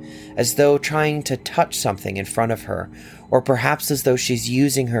manner, as though trying to touch something in front of her, or perhaps as though she's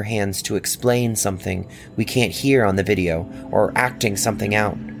using her hands to explain something we can't hear on the video, or acting something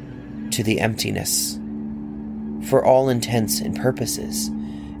out, to the emptiness. For all intents and purposes,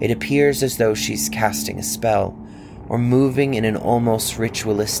 it appears as though she's casting a spell, or moving in an almost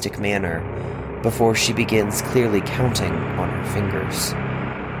ritualistic manner, before she begins clearly counting on her fingers.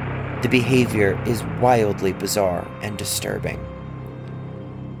 The behavior is wildly bizarre and disturbing.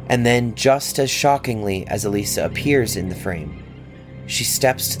 And then, just as shockingly as Elisa appears in the frame, she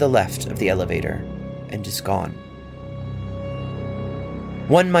steps to the left of the elevator and is gone.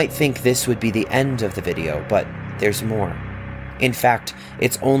 One might think this would be the end of the video, but there's more. In fact,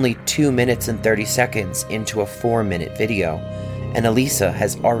 it's only 2 minutes and 30 seconds into a 4-minute video, and Elisa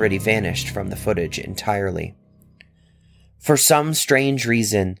has already vanished from the footage entirely. For some strange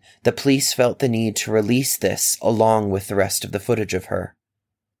reason, the police felt the need to release this along with the rest of the footage of her.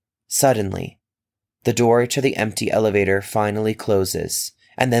 Suddenly, the door to the empty elevator finally closes,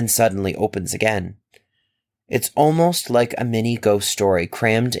 and then suddenly opens again. It's almost like a mini ghost story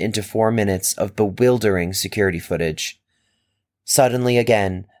crammed into 4 minutes of bewildering security footage. Suddenly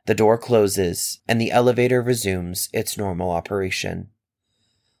again, the door closes, and the elevator resumes its normal operation.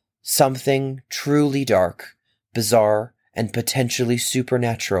 Something truly dark, bizarre, and potentially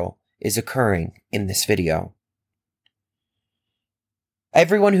supernatural is occurring in this video.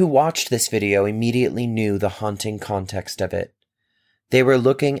 Everyone who watched this video immediately knew the haunting context of it. They were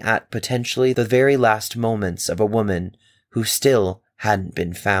looking at potentially the very last moments of a woman who still hadn't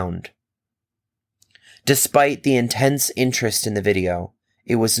been found. Despite the intense interest in the video,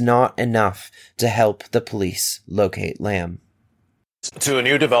 it was not enough to help the police locate Lamb. To a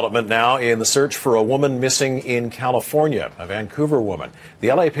new development now in the search for a woman missing in California, a Vancouver woman. The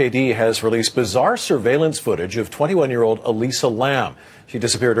LAPD has released bizarre surveillance footage of 21-year-old Elisa Lamb. She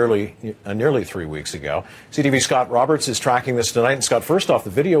disappeared nearly 3 weeks ago. CTV's Scott Roberts is tracking this tonight. And Scott, first off, the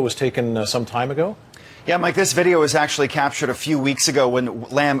video was taken some time ago? Yeah, Mike, this video was actually captured a few weeks ago when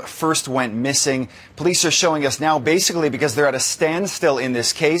Lamb first went missing. Police are showing us now basically because they're at a standstill in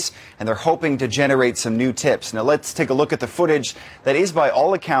this case and they're hoping to generate some new tips. Now let's take a look at the footage that is by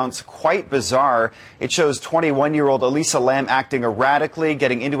all accounts quite bizarre. It shows 21-year-old Elisa Lamb acting erratically,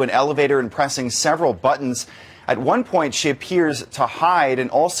 getting into an elevator and pressing several buttons. At one point, she appears to hide and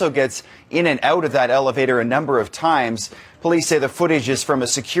also gets in and out of that elevator a number of times. Police say the footage is from a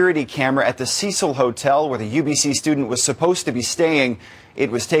security camera at the Cecil hotel where the UBC student was supposed to be staying.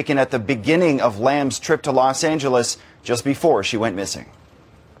 It was taken at the beginning of Lamb's trip to Los Angeles just before she went missing.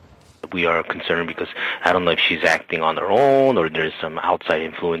 We are concerned because I don't know if she's acting on her own or there's some outside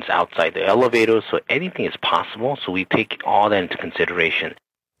influence outside the elevator. So anything is possible. So we take all that into consideration.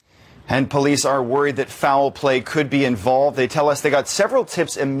 And police are worried that foul play could be involved. They tell us they got several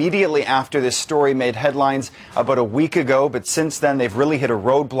tips immediately after this story made headlines about a week ago. But since then, they've really hit a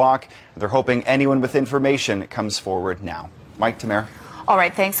roadblock. They're hoping anyone with information comes forward now. Mike, Tamara. All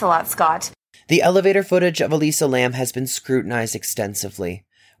right. Thanks a lot, Scott. The elevator footage of Elisa Lamb has been scrutinized extensively,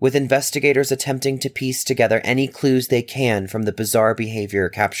 with investigators attempting to piece together any clues they can from the bizarre behavior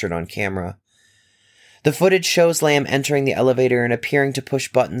captured on camera. The footage shows Lamb entering the elevator and appearing to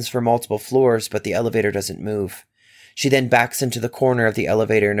push buttons for multiple floors, but the elevator doesn't move. She then backs into the corner of the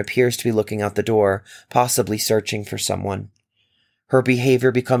elevator and appears to be looking out the door, possibly searching for someone. Her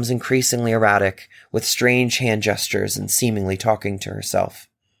behavior becomes increasingly erratic, with strange hand gestures and seemingly talking to herself.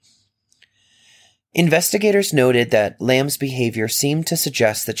 Investigators noted that Lamb's behavior seemed to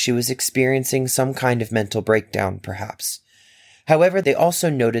suggest that she was experiencing some kind of mental breakdown, perhaps. However, they also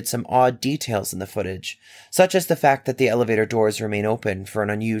noted some odd details in the footage, such as the fact that the elevator doors remain open for an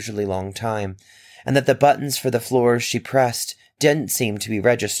unusually long time, and that the buttons for the floors she pressed didn't seem to be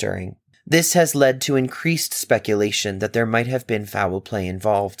registering. This has led to increased speculation that there might have been foul play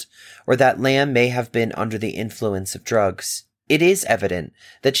involved, or that Lamb may have been under the influence of drugs. It is evident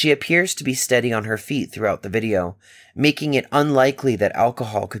that she appears to be steady on her feet throughout the video, making it unlikely that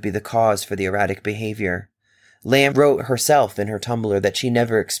alcohol could be the cause for the erratic behavior. Lamb wrote herself in her Tumblr that she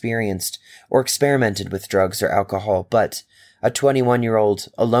never experienced or experimented with drugs or alcohol, but a 21-year-old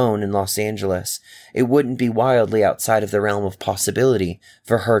alone in Los Angeles, it wouldn't be wildly outside of the realm of possibility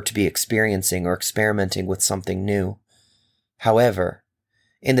for her to be experiencing or experimenting with something new. However,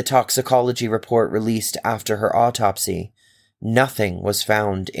 in the toxicology report released after her autopsy, nothing was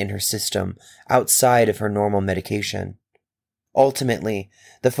found in her system outside of her normal medication. Ultimately,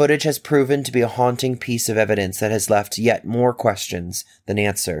 the footage has proven to be a haunting piece of evidence that has left yet more questions than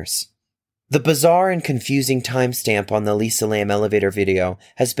answers. The bizarre and confusing timestamp on the Elisa Lam elevator video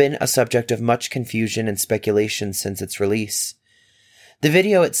has been a subject of much confusion and speculation since its release. The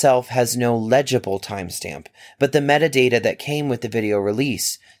video itself has no legible timestamp, but the metadata that came with the video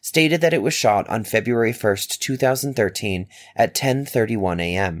release stated that it was shot on February 1st, 2013 at 10:31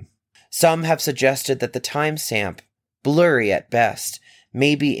 a.m. Some have suggested that the timestamp, blurry at best,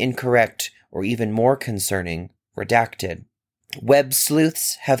 may be incorrect or even more concerning, redacted. Web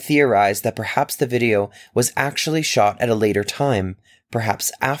sleuths have theorized that perhaps the video was actually shot at a later time,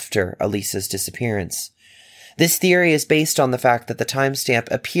 perhaps after Elisa's disappearance. This theory is based on the fact that the timestamp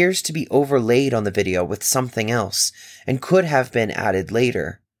appears to be overlaid on the video with something else and could have been added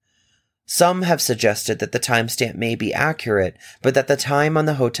later. Some have suggested that the timestamp may be accurate, but that the time on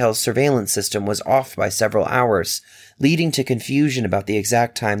the hotel's surveillance system was off by several hours, leading to confusion about the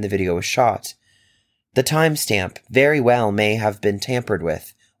exact time the video was shot. The timestamp very well may have been tampered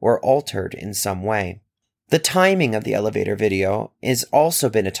with or altered in some way. The timing of the elevator video has also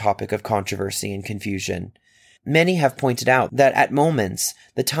been a topic of controversy and confusion. Many have pointed out that at moments,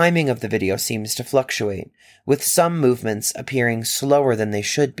 the timing of the video seems to fluctuate, with some movements appearing slower than they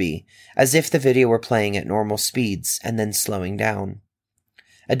should be, as if the video were playing at normal speeds and then slowing down.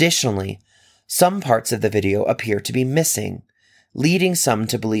 Additionally, some parts of the video appear to be missing, leading some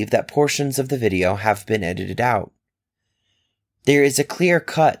to believe that portions of the video have been edited out. There is a clear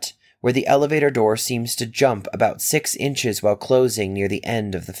cut where the elevator door seems to jump about 6 inches while closing near the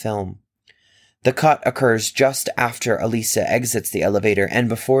end of the film. The cut occurs just after Elisa exits the elevator and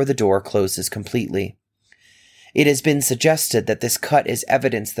before the door closes completely. It has been suggested that this cut is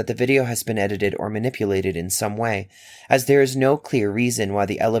evidence that the video has been edited or manipulated in some way, as there is no clear reason why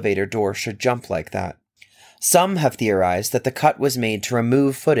the elevator door should jump like that. Some have theorized that the cut was made to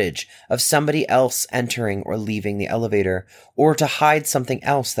remove footage of somebody else entering or leaving the elevator, or to hide something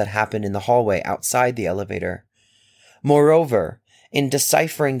else that happened in the hallway outside the elevator. Moreover, in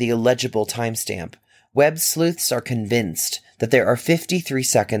deciphering the illegible timestamp, web sleuths are convinced that there are 53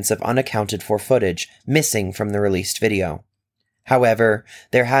 seconds of unaccounted for footage missing from the released video. However,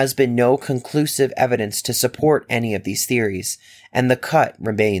 there has been no conclusive evidence to support any of these theories, and the cut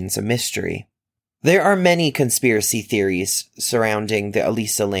remains a mystery. There are many conspiracy theories surrounding the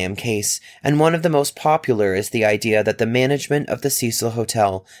Elisa Lam case, and one of the most popular is the idea that the management of the Cecil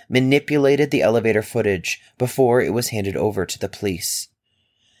Hotel manipulated the elevator footage before it was handed over to the police.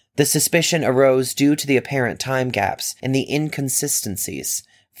 The suspicion arose due to the apparent time gaps and the inconsistencies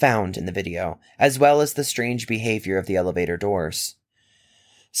found in the video, as well as the strange behavior of the elevator doors.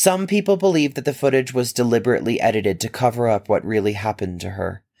 Some people believe that the footage was deliberately edited to cover up what really happened to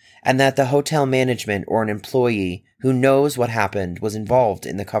her, and that the hotel management or an employee who knows what happened was involved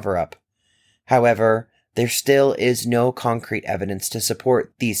in the cover-up. However, there still is no concrete evidence to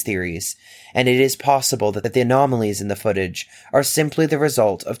support these theories, and it is possible that the anomalies in the footage are simply the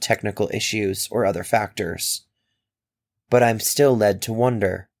result of technical issues or other factors. But I'm still led to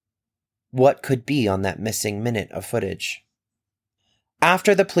wonder, what could be on that missing minute of footage?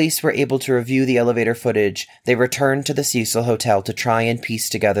 After the police were able to review the elevator footage, they returned to the Cecil Hotel to try and piece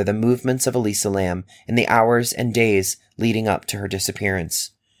together the movements of Elisa Lam in the hours and days leading up to her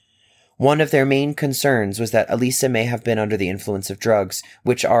disappearance. One of their main concerns was that Elisa may have been under the influence of drugs,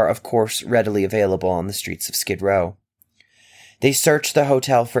 which are, of course, readily available on the streets of Skid Row. They searched the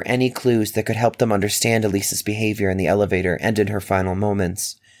hotel for any clues that could help them understand Elisa's behavior in the elevator and in her final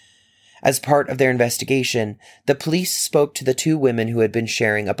moments. As part of their investigation, the police spoke to the 2 women who had been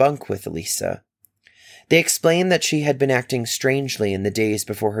sharing a bunk with Elisa. They explained that she had been acting strangely in the days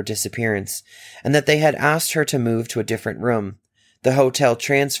before her disappearance, and that they had asked her to move to a different room, the hotel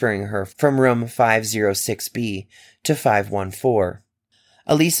transferring her from room 506B to 514.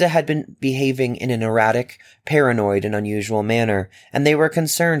 Elisa had been behaving in an erratic, paranoid, and unusual manner, and they were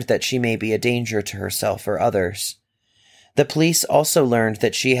concerned that she may be a danger to herself or others. The police also learned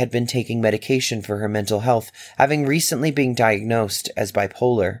that she had been taking medication for her mental health, having recently been diagnosed as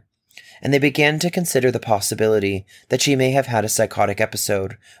bipolar, and they began to consider the possibility that she may have had a psychotic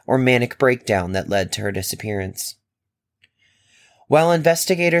episode or manic breakdown that led to her disappearance. While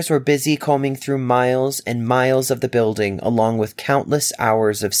investigators were busy combing through miles and miles of the building along with countless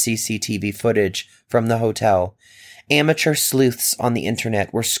hours of CCTV footage from the hotel, amateur sleuths on the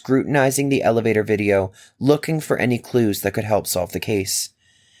internet were scrutinizing the elevator video, looking for any clues that could help solve the case.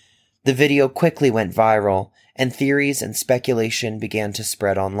 The video quickly went viral, and theories and speculation began to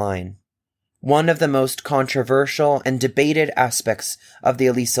spread online. One of the most controversial and debated aspects of the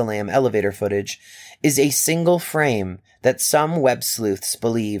Elisa Lam elevator footage is a single frame that some web sleuths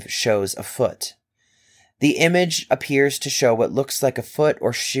believe shows a foot. The image appears to show what looks like a foot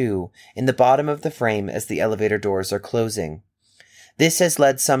or shoe in the bottom of the frame as the elevator doors are closing. This has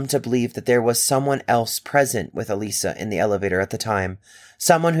led some to believe that there was someone else present with Elisa in the elevator at the time,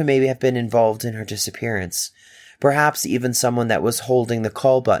 someone who may have been involved in her disappearance, perhaps even someone that was holding the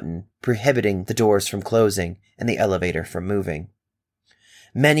call button, prohibiting the doors from closing and the elevator from moving.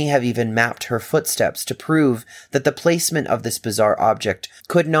 Many have even mapped her footsteps to prove that the placement of this bizarre object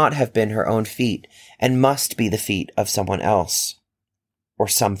could not have been her own feet and must be the feet of someone else. Or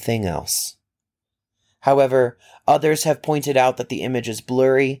something else. However, others have pointed out that the image is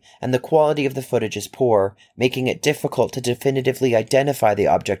blurry and the quality of the footage is poor, making it difficult to definitively identify the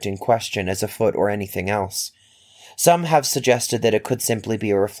object in question as a foot or anything else. Some have suggested that it could simply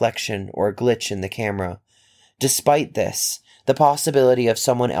be a reflection or a glitch in the camera. Despite this, the possibility of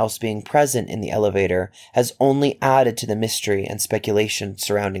someone else being present in the elevator has only added to the mystery and speculation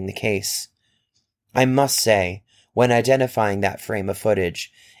surrounding the case. I must say, when identifying that frame of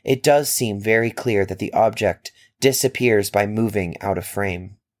footage, it does seem very clear that the object disappears by moving out of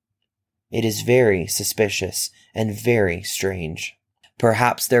frame. It is very suspicious and very strange.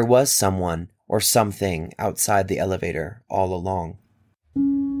 Perhaps there was someone or something outside the elevator all along.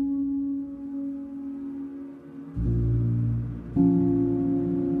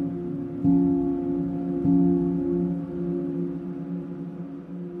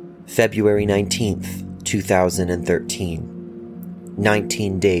 February 19th, 2013.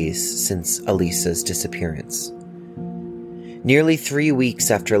 19 days since Elisa's disappearance. Nearly 3 weeks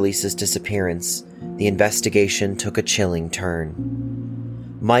after Elisa's disappearance, the investigation took a chilling turn.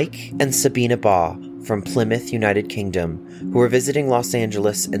 Mike and Sabina Baugh from Plymouth, United Kingdom, who were visiting Los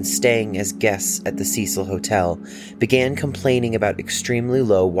Angeles and staying as guests at the Cecil Hotel, began complaining about extremely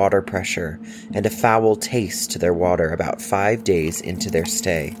low water pressure and a foul taste to their water about 5 days into their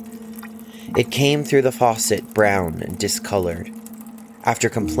stay. It came through the faucet brown and discolored. After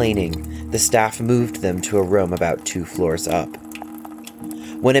complaining, the staff moved them to a room about 2 floors up.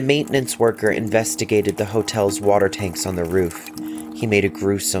 When a maintenance worker investigated the hotel's water tanks on the roof, he made a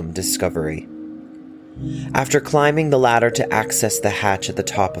gruesome discovery. After climbing the ladder to access the hatch at the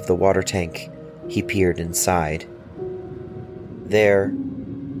top of the water tank, he peered inside. There,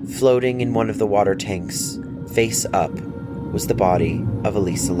 floating in one of the water tanks, face up, was the body of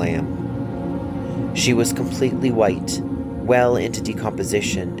Elisa Lam. She was completely white, well into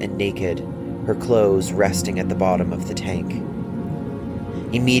decomposition and naked, her clothes resting at the bottom of the tank.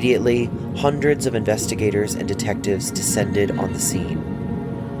 Immediately, hundreds of investigators and detectives descended on the scene.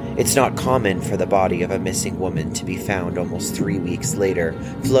 It's not common for the body of a missing woman to be found almost 3 weeks later,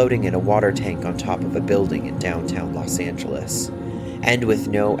 floating in a water tank on top of a building in downtown Los Angeles, and with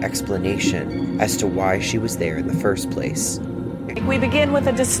no explanation as to why she was there in the first place. We begin with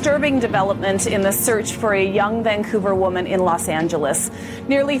a disturbing development in the search for a young Vancouver woman in Los Angeles.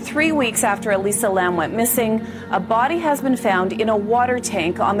 Nearly 3 weeks after Elisa Lam went missing, a body has been found in a water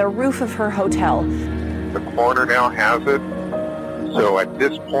tank on the roof of her hotel. The coroner now has it, so at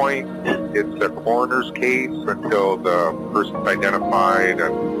this point, it's a coroner's case until the person's identified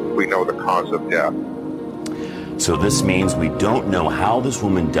and we know the cause of death. So this means we don't know how this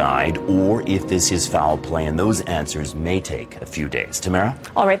woman died or if this is foul play, and those answers may take a few days. Tamara?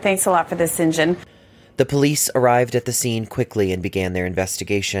 All right, thanks a lot for this, Sinjin. The police arrived at the scene quickly and began their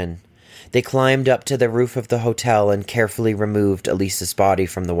investigation. They climbed up to the roof of the hotel and carefully removed Elisa's body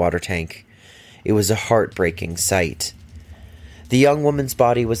from the water tank. It was a heartbreaking sight. The young woman's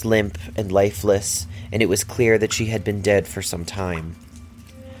body was limp and lifeless, and it was clear that she had been dead for some time.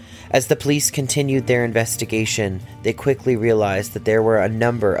 As the police continued their investigation, they quickly realized that there were a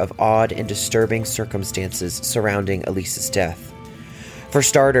number of odd and disturbing circumstances surrounding Elisa's death. For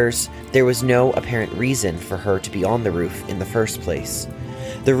starters, there was no apparent reason for her to be on the roof in the first place.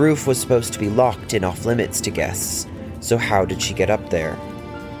 The roof was supposed to be locked and off limits to guests, so how did she get up there?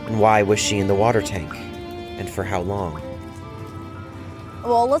 And why was she in the water tank? And for how long?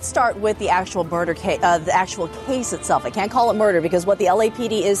 Well, let's start with the actual murder case, the actual case itself. I can't call it murder because what the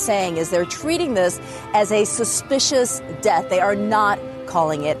LAPD is saying is they're treating this as a suspicious death. They are not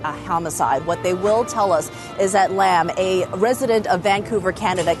calling it a homicide. What they will tell us is that Lam, a resident of Vancouver,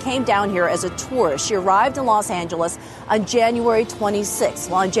 Canada, came down here as a tourist. She arrived in Los Angeles on January 26th.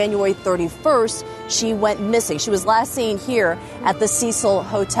 Well, on January 31st, she went missing. She was last seen here at the Cecil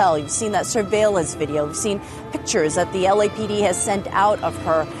Hotel. You've seen that surveillance video. You've seen pictures that the LAPD has sent out of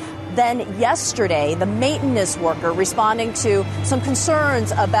her. Then yesterday, the maintenance worker, responding to some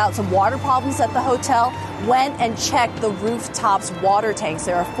concerns about some water problems at the hotel, went and checked the rooftop's water tanks.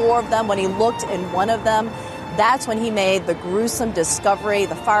 There are 4 of them. When he looked in one of them, that's when he made the gruesome discovery.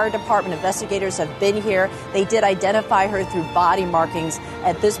 The fire department investigators have been here. They did identify her through body markings.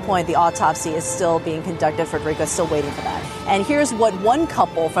 At this point, the autopsy is still being conducted. Frederica is still waiting for that. And here's what one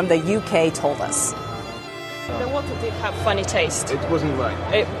couple from the UK told us. The water did have funny taste. It wasn't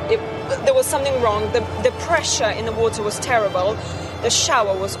right. There was something wrong. The pressure in the water was terrible. The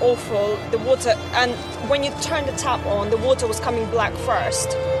shower was awful. The water, and when you turned the tap on, the water was coming black first.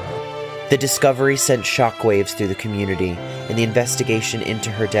 The discovery sent shockwaves through the community, and the investigation into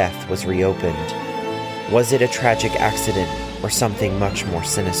her death was reopened. Was it a tragic accident or something much more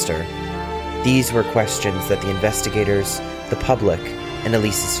sinister? These were questions that the investigators, the public, and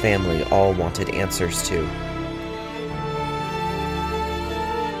Elisa's family all wanted answers to.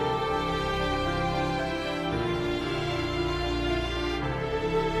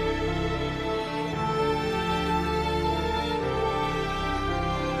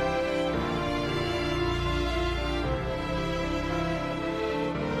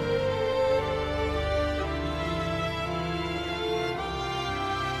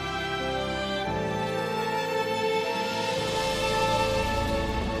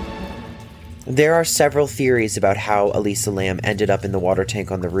 There are several theories about how Elisa Lam ended up in the water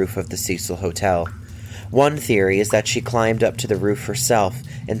tank on the roof of the Cecil Hotel. One theory is that she climbed up to the roof herself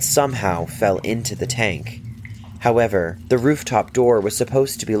and somehow fell into the tank. However, the rooftop door was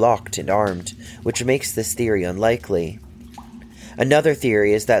supposed to be locked and armed, which makes this theory unlikely. Another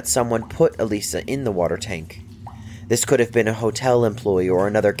theory is that someone put Elisa in the water tank. This could have been a hotel employee or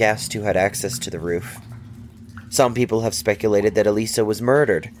another guest who had access to the roof. Some people have speculated that Elisa was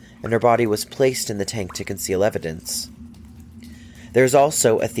murdered, and her body was placed in the tank to conceal evidence. There's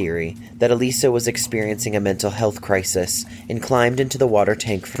also a theory that Elisa was experiencing a mental health crisis and climbed into the water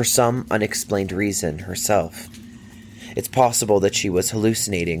tank for some unexplained reason herself. It's possible that she was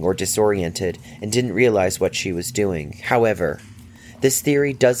hallucinating or disoriented and didn't realize what she was doing. However, this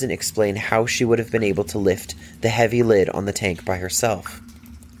theory doesn't explain how she would have been able to lift the heavy lid on the tank by herself.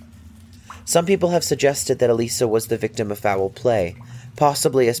 Some people have suggested that Elisa was the victim of foul play,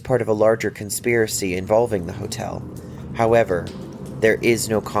 possibly as part of a larger conspiracy involving the hotel. However, there is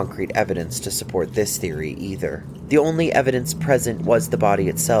no concrete evidence to support this theory either. The only evidence present was the body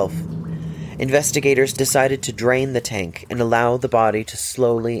itself. Investigators decided to drain the tank and allow the body to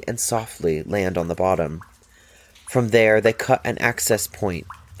slowly and softly land on the bottom. From there, they cut an access point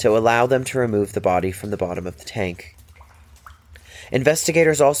to allow them to remove the body from the bottom of the tank.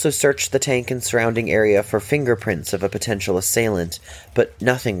 Investigators also searched the tank and surrounding area for fingerprints of a potential assailant, but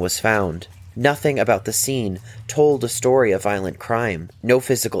nothing was found. Nothing about the scene told a story of violent crime. No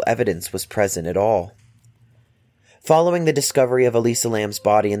physical evidence was present at all. Following the discovery of Elisa Lam's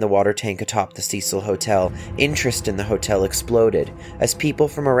body in the water tank atop the Cecil Hotel, interest in the hotel exploded as people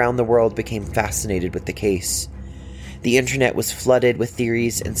from around the world became fascinated with the case. The internet was flooded with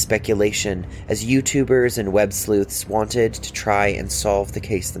theories and speculation as YouTubers and web sleuths wanted to try and solve the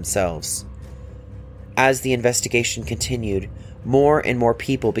case themselves. As the investigation continued, more and more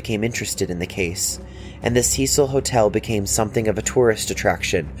people became interested in the case, and the Cecil Hotel became something of a tourist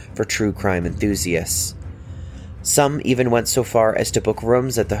attraction for true crime enthusiasts. Some even went so far as to book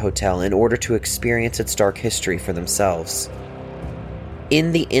rooms at the hotel in order to experience its dark history for themselves.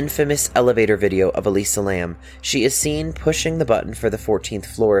 In the infamous elevator video of Elisa Lam, she is seen pushing the button for the 14th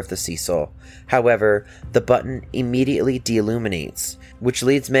floor of the Cecil. However, the button immediately deilluminates, which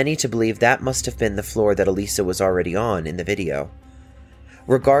leads many to believe that must have been the floor that Elisa was already on in the video.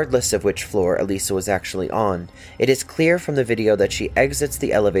 Regardless of which floor Elisa was actually on, it is clear from the video that she exits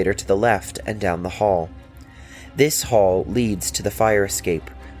the elevator to the left and down the hall. This hall leads to the fire escape,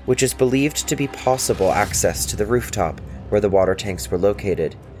 which is believed to be possible access to the rooftop where the water tanks were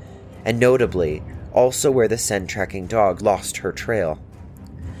located, and notably, also where the scent-tracking dog lost her trail.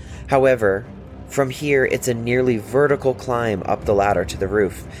 However, From here, it's a nearly vertical climb up the ladder to the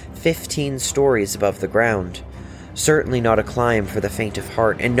roof, 15 stories above the ground. Certainly not a climb for the faint of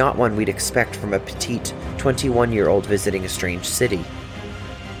heart, and not one we'd expect from a petite 21-year-old visiting a strange city.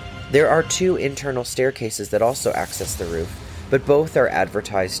 There are 2 internal staircases that also access the roof, but both are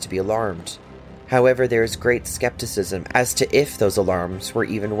advertised to be alarmed. However, there is great skepticism as to if those alarms were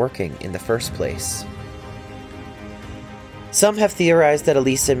even working in the first place. Some have theorized that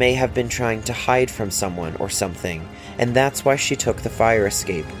Elisa may have been trying to hide from someone or something, and that's why she took the fire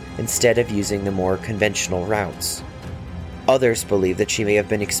escape instead of using the more conventional routes. Others believe that she may have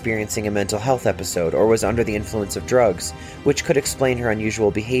been experiencing a mental health episode or was under the influence of drugs, which could explain her unusual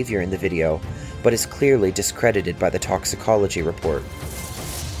behavior in the video, but is clearly discredited by the toxicology report.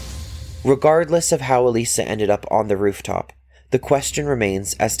 Regardless of how Elisa ended up on the rooftop, the question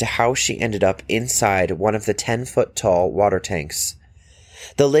remains as to how she ended up inside one of the 10-foot-tall water tanks.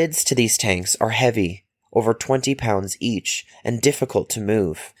 The lids to these tanks are heavy, over 20 pounds each, and difficult to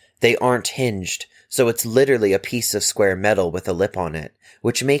move. They aren't hinged, so it's literally a piece of square metal with a lip on it,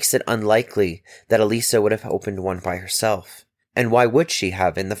 which makes it unlikely that Elisa would have opened one by herself. And why would she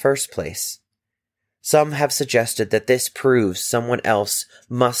have in the first place? Some have suggested that this proves someone else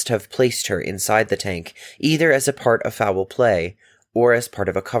must have placed her inside the tank, either as a part of foul play or as part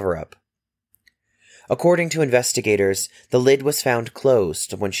of a cover-up. According to investigators, the lid was found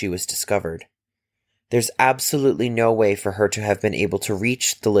closed when she was discovered. There's absolutely no way for her to have been able to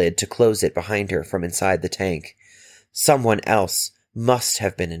reach the lid to close it behind her from inside the tank. Someone else must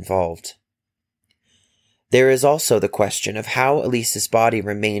have been involved. There is also the question of how Elisa's body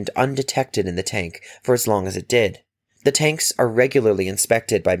remained undetected in the tank for as long as it did. The tanks are regularly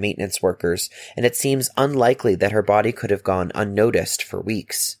inspected by maintenance workers, and it seems unlikely that her body could have gone unnoticed for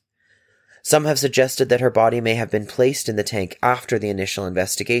weeks. Some have suggested that her body may have been placed in the tank after the initial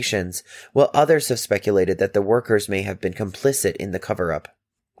investigations, while others have speculated that the workers may have been complicit in the cover-up.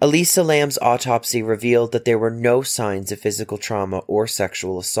 Elisa Lam's autopsy revealed that there were no signs of physical trauma or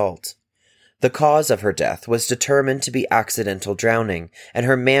sexual assault. The cause of her death was determined to be accidental drowning, and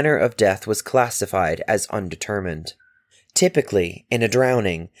her manner of death was classified as undetermined. Typically, in a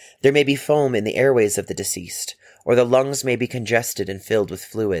drowning, there may be foam in the airways of the deceased, or the lungs may be congested and filled with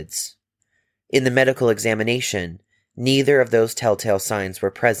fluids. In the medical examination, neither of those telltale signs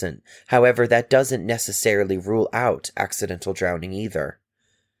were present. However, that doesn't necessarily rule out accidental drowning either.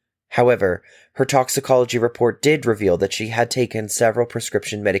 However, her toxicology report did reveal that she had taken several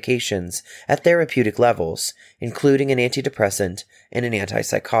prescription medications at therapeutic levels, including an antidepressant and an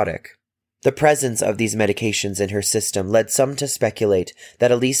antipsychotic. The presence of these medications in her system led some to speculate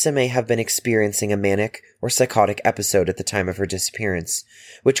that Elisa may have been experiencing a manic or psychotic episode at the time of her disappearance,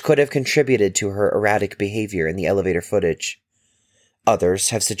 which could have contributed to her erratic behavior in the elevator footage. Others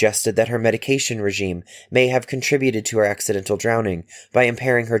have suggested that her medication regime may have contributed to her accidental drowning by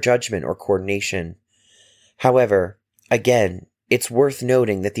impairing her judgment or coordination. However, again, it's worth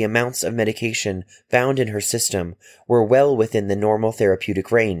noting that the amounts of medication found in her system were well within the normal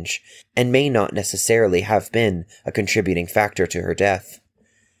therapeutic range, and may not necessarily have been a contributing factor to her death.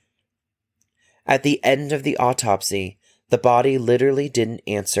 At the end of the autopsy, the body literally didn't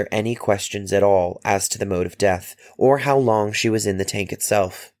answer any questions at all as to the mode of death, or how long she was in the tank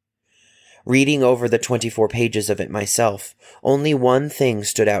itself. Reading over the 24 pages of it myself, only one thing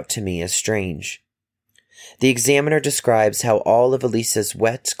stood out to me as strange. The examiner describes how all of Elisa's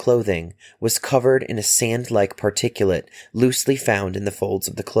wet clothing was covered in a sand-like particulate loosely found in the folds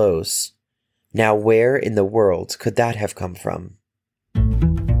of the clothes. Now where in the world could that have come from?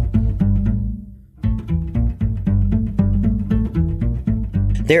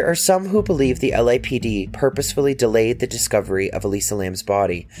 There are some who believe the LAPD purposefully delayed the discovery of Elisa Lam's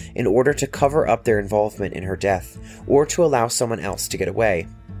body in order to cover up their involvement in her death, or to allow someone else to get away.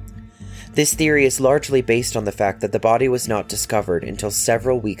 This theory is largely based on the fact that the body was not discovered until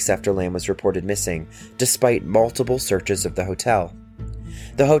several weeks after Lam was reported missing, despite multiple searches of the hotel.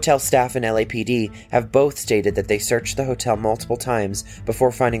 The hotel staff and LAPD have both stated that they searched the hotel multiple times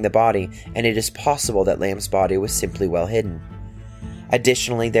before finding the body, and it is possible that Lam's body was simply well hidden.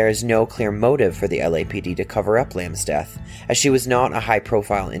 Additionally, there is no clear motive for the LAPD to cover up Lam's death, as she was not a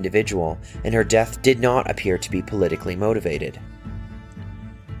high-profile individual, and her death did not appear to be politically motivated.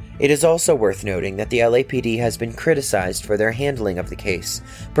 It is also worth noting that the LAPD has been criticized for their handling of the case,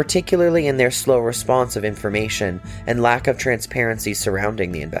 particularly in their slow response of information and lack of transparency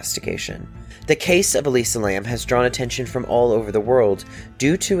surrounding the investigation. The case of Elisa Lam has drawn attention from all over the world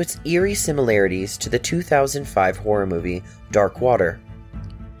due to its eerie similarities to the 2005 horror movie Dark Water.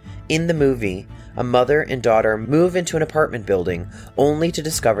 In the movie, a mother and daughter move into an apartment building only to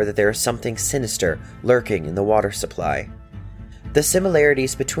discover that there is something sinister lurking in the water supply. The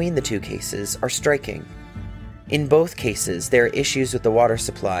similarities between the two cases are striking. In both cases, there are issues with the water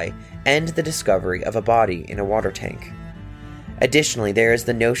supply and the discovery of a body in a water tank. Additionally, there is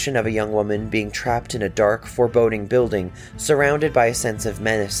the notion of a young woman being trapped in a dark, foreboding building surrounded by a sense of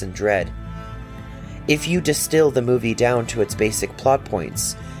menace and dread. If you distill the movie down to its basic plot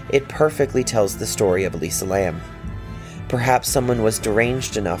points, it perfectly tells the story of Elisa Lam. Perhaps someone was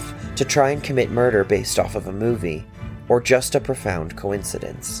deranged enough to try and commit murder based off of a movie, or just a profound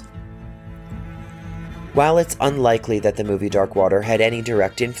coincidence. While it's unlikely that the movie Dark Water had any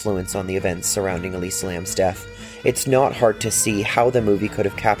direct influence on the events surrounding Elisa Lam's death, it's not hard to see how the movie could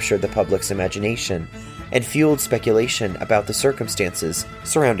have captured the public's imagination and fueled speculation about the circumstances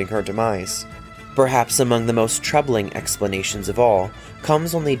surrounding her demise. Perhaps among the most troubling explanations of all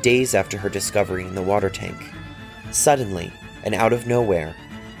comes only days after her discovery in the water tank. Suddenly, and out of nowhere,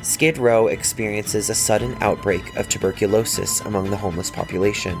 Skid Row experiences a sudden outbreak of tuberculosis among the homeless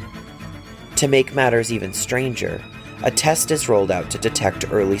population. To make matters even stranger, a test is rolled out to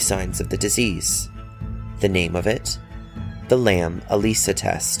detect early signs of the disease. The name of it? The Lam-Elisa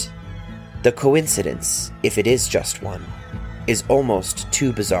test. The coincidence, if it is just one, is almost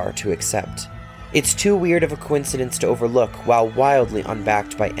too bizarre to accept. It's too weird of a coincidence to overlook while wildly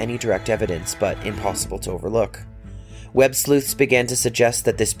unbacked by any direct evidence, but impossible to overlook. Web sleuths began to suggest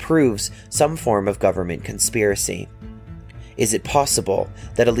that this proves some form of government conspiracy. Is it possible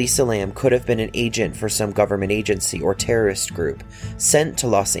that Elisa Lam could have been an agent for some government agency or terrorist group sent to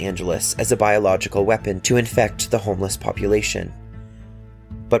Los Angeles as a biological weapon to infect the homeless population?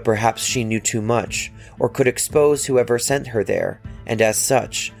 But perhaps she knew too much, or could expose whoever sent her there, and as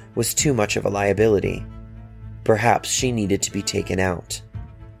such, was too much of a liability. Perhaps she needed to be taken out.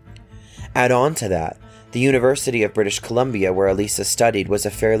 Add on to that, the University of British Columbia, where Elisa studied, was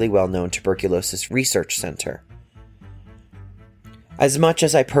a fairly well-known tuberculosis research center. As much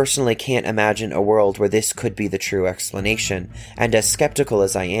as I personally can't imagine a world where this could be the true explanation, and as skeptical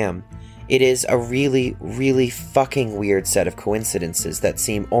as I am, it is a really, really fucking weird set of coincidences that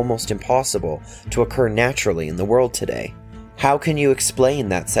seem almost impossible to occur naturally in the world today. How can you explain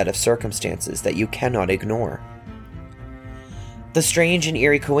that set of circumstances that you cannot ignore? The strange and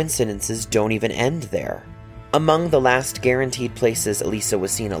eerie coincidences don't even end there. Among the last guaranteed places Elisa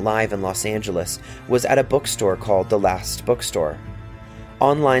was seen alive in Los Angeles was at a bookstore called The Last Bookstore.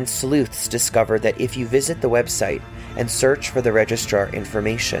 Online sleuths discovered that if you visit the website and search for the registrar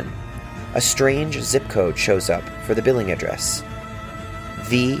information, a strange zip code shows up for the billing address.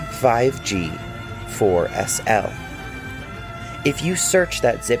 V5G4SL. If you search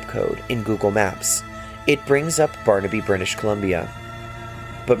that zip code in Google Maps, it brings up Barnaby, British Columbia.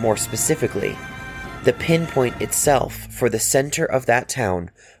 But more specifically, the pinpoint itself for the center of that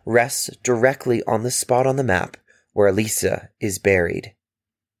town rests directly on the spot on the map where Elisa is buried.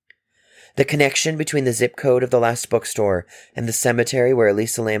 The connection between the zip code of the Last Bookstore and the cemetery where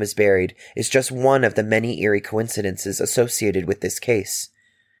Elisa Lam is buried is just one of the many eerie coincidences associated with this case.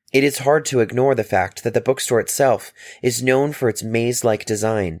 It is hard to ignore the fact that the bookstore itself is known for its maze-like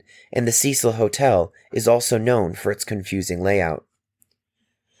design, and the Cecil Hotel is also known for its confusing layout.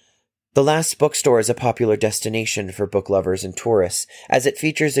 The Last Bookstore is a popular destination for book lovers and tourists, as it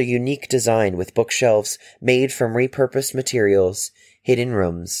features a unique design with bookshelves made from repurposed materials, hidden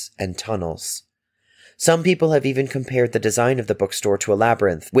rooms, and tunnels. Some people have even compared the design of the bookstore to a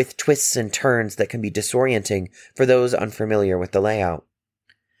labyrinth, with twists and turns that can be disorienting for those unfamiliar with the layout.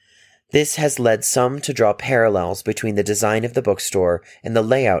 This has led some to draw parallels between the design of the bookstore and the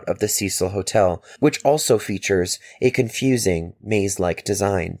layout of the Cecil Hotel, which also features a confusing, maze-like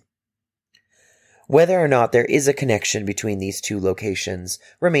design. Whether or not there is a connection between these two locations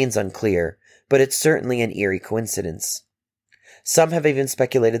remains unclear, but it's certainly an eerie coincidence. Some have even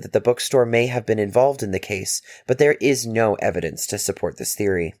speculated that the bookstore may have been involved in the case, but there is no evidence to support this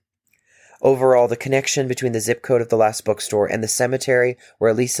theory. Overall, the connection between the zip code of the Last Bookstore and the cemetery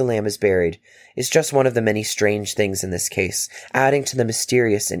where Elisa Lam is buried is just one of the many strange things in this case, adding to the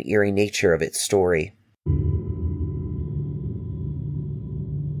mysterious and eerie nature of its story.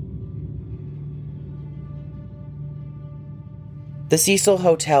 The Cecil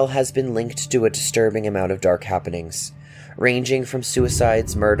Hotel has been linked to a disturbing amount of dark happenings, ranging from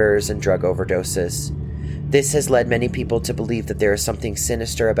suicides, murders, and drug overdoses. This has led many people to believe that there is something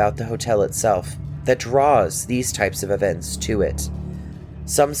sinister about the hotel itself that draws these types of events to it.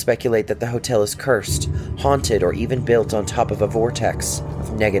 Some speculate that the hotel is cursed, haunted, or even built on top of a vortex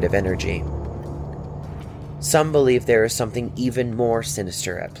of negative energy. Some believe there is something even more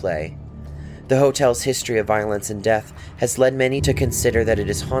sinister at play. The hotel's history of violence and death has led many to consider that it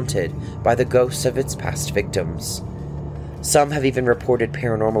is haunted by the ghosts of its past victims. Some have even reported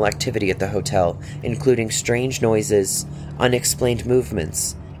paranormal activity at the hotel, including strange noises, unexplained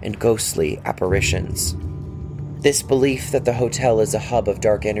movements, and ghostly apparitions. This belief that the hotel is a hub of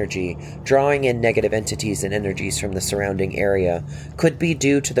dark energy, drawing in negative entities and energies from the surrounding area, could be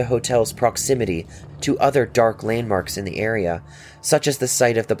due to the hotel's proximity to other dark landmarks in the area, such as the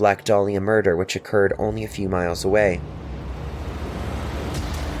site of the Black Dahlia murder, which occurred only a few miles away.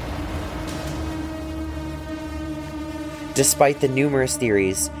 Despite the numerous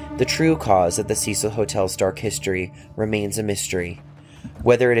theories, the true cause of the Cecil Hotel's dark history remains a mystery.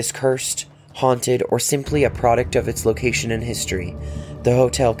 Whether it is cursed, haunted, or simply a product of its location and history, the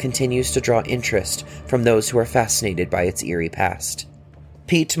hotel continues to draw interest from those who are fascinated by its eerie past.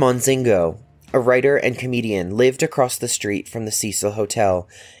 Pete Monzingo, a writer and comedian, lived across the street from the Cecil Hotel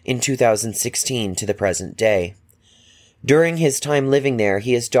in 2016 to the present day. During his time living there,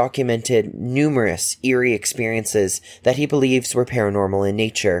 he has documented numerous eerie experiences that he believes were paranormal in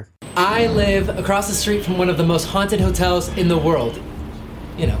nature. I live across the street from one of the most haunted hotels in the world.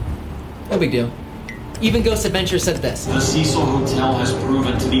 You know, no big deal. Even Ghost Adventure said this. The Cecil Hotel has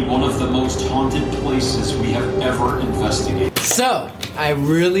proven to be one of the most haunted places we have ever investigated. So, I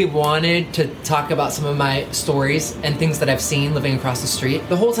really wanted to talk about some of my stories and things that I've seen living across the street.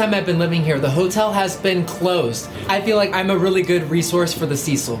 The whole time I've been living here, the hotel has been closed. I feel like I'm a really good resource for the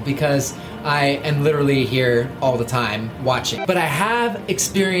Cecil because I am literally here all the time watching. But I have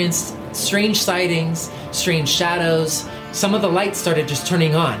experienced strange sightings, strange shadows. Some of the lights started just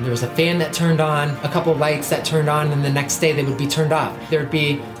turning on. There was a fan that turned on, a couple lights that turned on, and the next day they would be turned off. There'd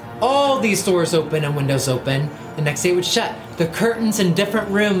be all these doors open and windows open. The next day it would shut. The curtains in different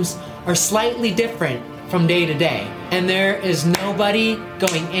rooms are slightly different from day to day. And there is nobody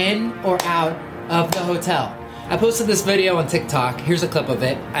going in or out of the hotel. I posted this video on TikTok. Here's a clip of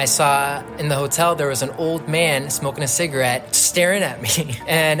it. I saw in the hotel there was an old man smoking a cigarette staring at me.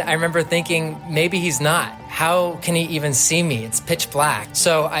 And I remember thinking, maybe he's not. How can he even see me? It's pitch black.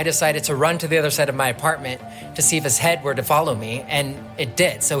 So I decided to run to the other side of my apartment to see if his head were to follow me, and it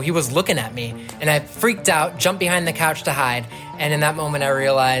did. So he was looking at me, and I freaked out, jumped behind the couch to hide, and in that moment I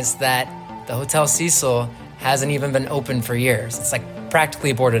realized that the Hotel Cecil hasn't even been open for years. It's like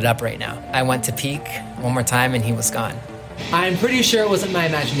practically boarded up right now. I went to peek one more time and he was gone. I'm pretty sure it wasn't my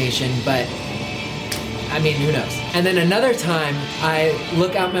imagination, but I mean, who knows? And then another time, I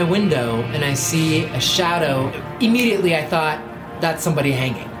look out my window and I see a shadow. Immediately, I thought, that's somebody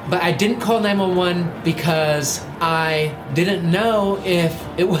hanging. But I didn't call 911 because I didn't know if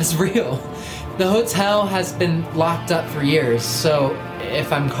it was real. The hotel has been locked up for years, so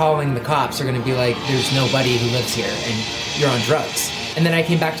if I'm calling the cops, they're gonna be like, there's nobody who lives here and you're on drugs. And then I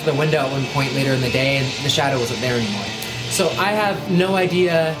came back to the window at one point later in the day and the shadow wasn't there anymore. So I have no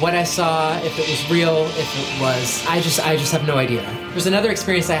idea what I saw, if it was real, if it was. I just have no idea. There's another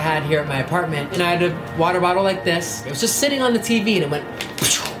experience I had here at my apartment, and I had a water bottle like this. It was just sitting on the TV, and it went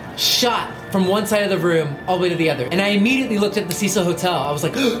shot from one side of the room all the way to the other. And I immediately looked at the Cecil Hotel. I was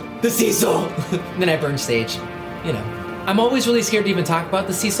like, the Cecil! And then I burned stage. You know, I'm always really scared to even talk about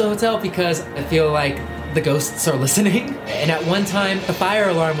the Cecil Hotel because I feel like the ghosts are listening. And at one time, the fire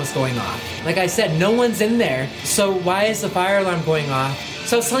alarm was going off. Like I said, no one's in there, so why is the fire alarm going off?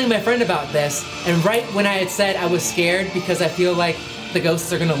 So I was telling my friend about this, and right when I had said I was scared because I feel like the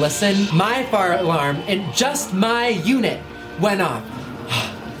ghosts are gonna listen, my fire alarm in just my unit went off.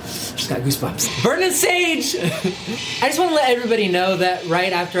 Just got goosebumps. Burning sage! I just want to let everybody know that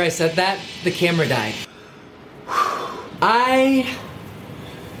right after I said that, the camera died. I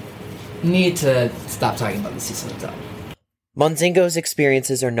need to stop talking about the Cecil Hotel. Monzingo's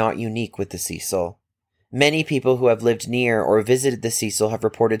experiences are not unique with the Cecil. Many people who have lived near or visited the Cecil have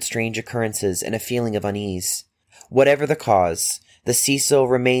reported strange occurrences and a feeling of unease. Whatever the cause, the Cecil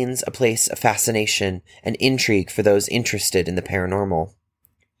remains a place of fascination and intrigue for those interested in the paranormal.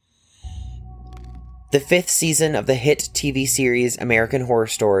 The 5th season of the hit TV series American Horror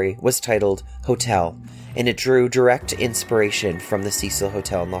Story was titled Hotel, and it drew direct inspiration from the Cecil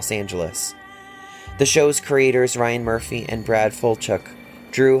Hotel in Los Angeles. The show's creators Ryan Murphy and Brad Fulchuk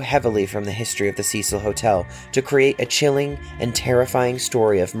drew heavily from the history of the Cecil Hotel to create a chilling and terrifying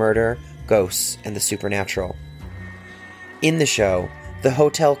story of murder, ghosts, and the supernatural. In the show, the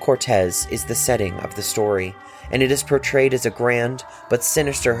Hotel Cortez is the setting of the story, and it is portrayed as a grand but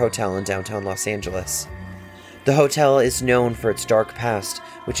sinister hotel in downtown Los Angeles. The hotel is known for its dark past,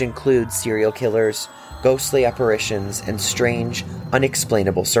 which includes serial killers, ghostly apparitions, and strange,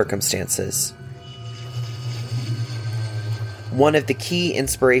 unexplainable circumstances. One of the key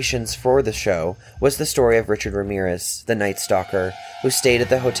inspirations for the show was the story of Richard Ramirez, the Night Stalker, who stayed at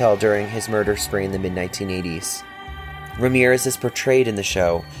the hotel during his murder spree in the mid-1980s. Ramirez is portrayed in the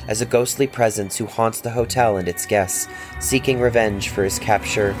show as a ghostly presence who haunts the hotel and its guests, seeking revenge for his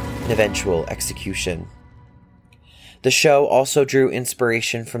capture and eventual execution. The show also drew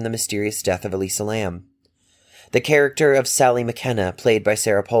inspiration from the mysterious death of Elisa Lam. The character of Sally McKenna, played by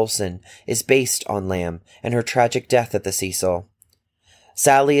Sarah Paulson, is based on Lam and her tragic death at the Cecil.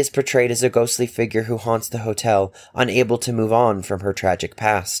 Sally is portrayed as a ghostly figure who haunts the hotel, unable to move on from her tragic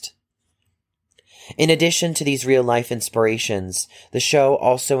past. In addition to these real-life inspirations, the show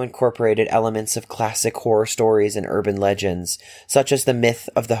also incorporated elements of classic horror stories and urban legends, such as the myth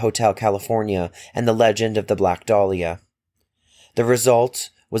of the Hotel California and the legend of the Black Dahlia. The result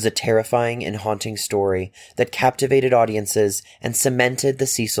was a terrifying and haunting story that captivated audiences and cemented the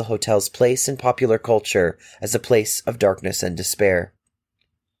Cecil Hotel's place in popular culture as a place of darkness and despair.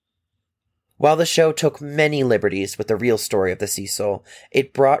 While the show took many liberties with the real story of the Cecil,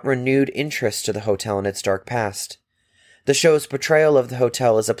 it brought renewed interest to the hotel and its dark past. The show's portrayal of the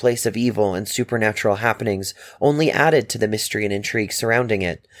hotel as a place of evil and supernatural happenings only added to the mystery and intrigue surrounding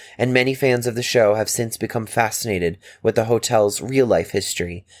it, and many fans of the show have since become fascinated with the hotel's real-life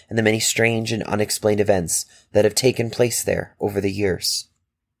history and the many strange and unexplained events that have taken place there over the years.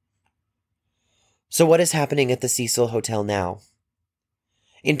 So what is happening at the Cecil Hotel now?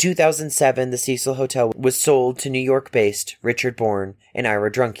 In 2007, the Cecil Hotel was sold to New York-based Richard Bourne and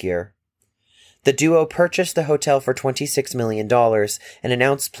Ira Drunkier. The duo purchased the hotel for $26 million and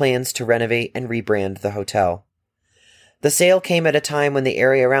announced plans to renovate and rebrand the hotel. The sale came at a time when the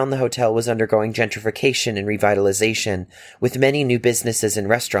area around the hotel was undergoing gentrification and revitalization, with many new businesses and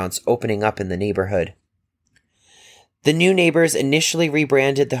restaurants opening up in the neighborhood. The new neighbors initially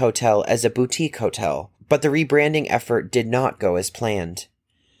rebranded the hotel as a boutique hotel, but the rebranding effort did not go as planned.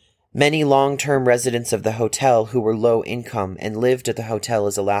 Many long-term residents of the hotel who were low income and lived at the hotel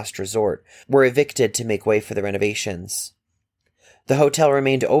as a last resort were evicted to make way for the renovations. The hotel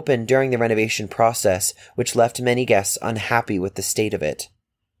remained open during the renovation process, which left many guests unhappy with the state of it.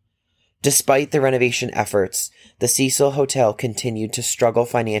 Despite the renovation efforts, the Cecil Hotel continued to struggle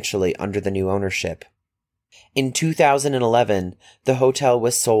financially under the new ownership. In 2011, the hotel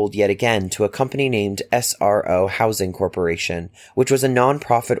was sold yet again to a company named SRO Housing Corporation, which was a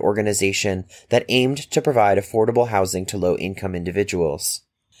non-profit organization that aimed to provide affordable housing to low-income individuals.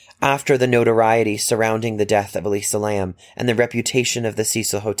 After the notoriety surrounding the death of Elisa Lam and the reputation of the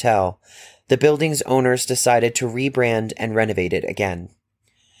Cecil Hotel, the building's owners decided to rebrand and renovate it again.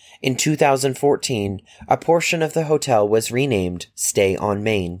 In 2014, a portion of the hotel was renamed Stay on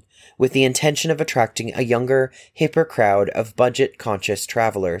Main, with the intention of attracting a younger, hipper crowd of budget-conscious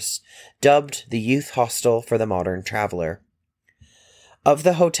travelers, dubbed the Youth Hostel for the Modern Traveler. Of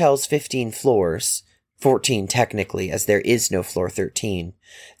the hotel's 15 floors, 14 technically, as there is no floor 13,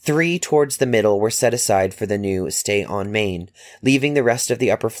 3 towards the middle were set aside for the new Stay on Main, leaving the rest of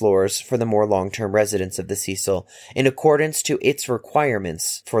the upper floors for the more long-term residents of the Cecil, in accordance to its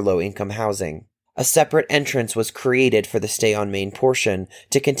requirements for low-income housing. A separate entrance was created for the Stay on Main portion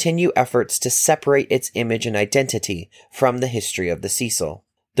to continue efforts to separate its image and identity from the history of the Cecil.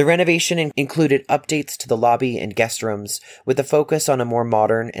 The renovation included updates to the lobby and guest rooms with a focus on a more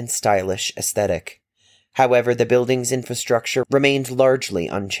modern and stylish aesthetic. However, the building's infrastructure remained largely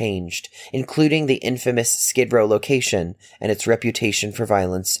unchanged, including the infamous Skid Row location and its reputation for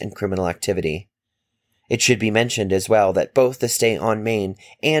violence and criminal activity. It should be mentioned as well that both the Stay on Main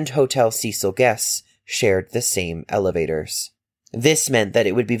and Hotel Cecil guests shared the same elevators. This meant that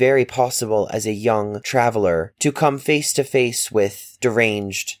it would be very possible as a young traveler to come face to face with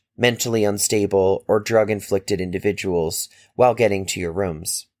deranged, mentally unstable, or drug-inflicted individuals while getting to your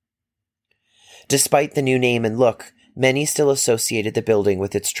rooms. Despite the new name and look, many still associated the building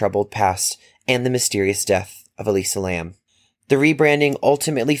with its troubled past and the mysterious death of Elisa Lam. The rebranding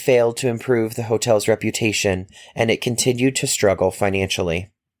ultimately failed to improve the hotel's reputation, and it continued to struggle financially.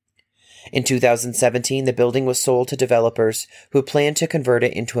 In 2017, the building was sold to developers who planned to convert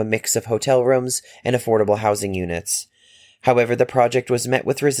it into a mix of hotel rooms and affordable housing units. However, the project was met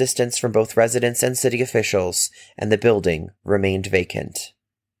with resistance from both residents and city officials, and the building remained vacant.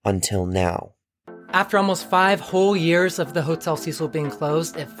 Until now. After almost 5 whole years of the Hotel Cecil being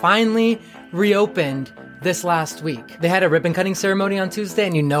closed, it finally reopened this last week. They had a ribbon cutting ceremony on Tuesday,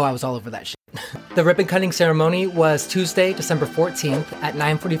 and you know I was all over that shit. The ribbon cutting ceremony was Tuesday, December 14th at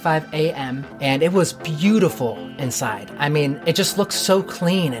 9:45 a.m. and it was beautiful inside. I mean, it just looked so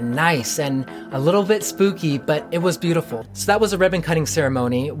clean and nice and a little bit spooky, but it was beautiful. So that was a ribbon cutting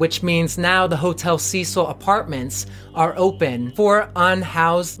ceremony, which means now the Hotel Cecil apartments are open for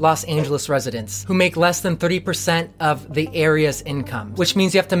unhoused Los Angeles residents who make less than 30% of the area's income, which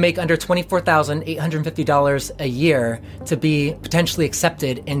means you have to make under $24,850 a year to be potentially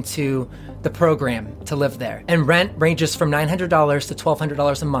accepted into the program to live there. And rent ranges from $900 to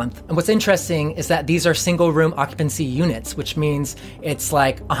 $1,200 a month. And what's interesting is that these are single room occupancy units, which means it's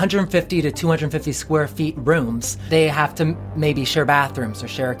like 150 to 250 square feet rooms. They have to maybe share bathrooms or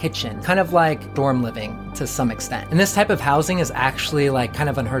share a kitchen, kind of like dorm living to some extent. And this type of housing is actually like kind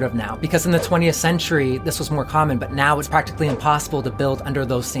of unheard of now, because in the 20th century, this was more common, but now it's practically impossible to build under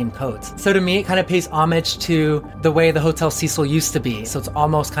those same codes. So to me, it kind of pays homage to the way the Hotel Cecil used to be. So it's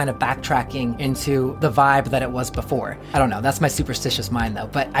almost kind of backtracking into the vibe that it was before. I don't know, that's my superstitious mind though,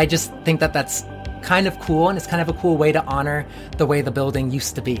 but I just think that that's kind of cool, and it's kind of a cool way to honor the way the building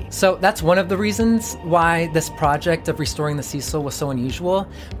used to be. So that's one of the reasons why this project of restoring the Cecil was so unusual.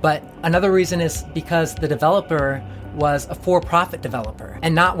 But another reason is because the developer was a for-profit developer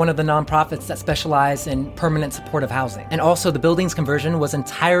and not one of the nonprofits that specialize in permanent supportive housing. And also the building's conversion was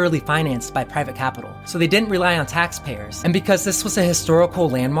entirely financed by private capital. So they didn't rely on taxpayers. And because this was a historical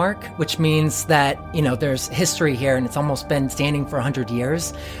landmark, which means that, you know, there's history here and it's almost been standing for 100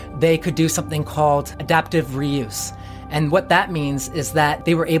 years, they could do something called adaptive reuse. And what that means is that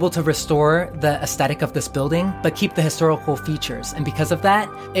they were able to restore the aesthetic of this building, but keep the historical features. And because of that,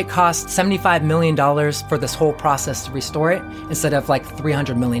 it cost $75 million for this whole process to restore it, instead of like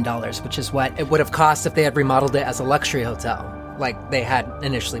 $300 million, which is what it would have cost if they had remodeled it as a luxury hotel, like they had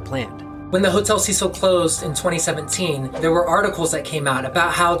initially planned. When the Hotel Cecil closed in 2017, there were articles that came out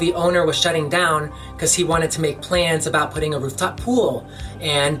about how the owner was shutting down because he wanted to make plans about putting a rooftop pool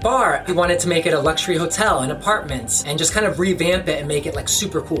and bar. He wanted to make it a luxury hotel and apartments and just kind of revamp it and make it like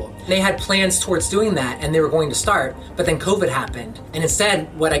super cool. They had plans towards doing that and they were going to start, but then COVID happened. And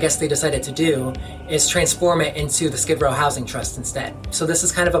instead, what I guess they decided to do is transform it into the Skid Row Housing Trust instead. So this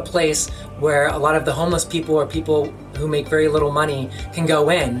is kind of a place where a lot of the homeless people or people who make very little money can go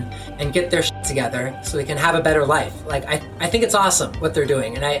in and get their shit together so they can have a better life. Like, I think it's awesome what they're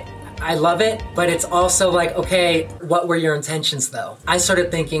doing, and I love it, but it's also like, okay, what were your intentions though? I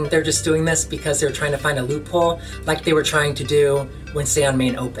started thinking they're just doing this because they're trying to find a loophole like they were trying to do when Stay on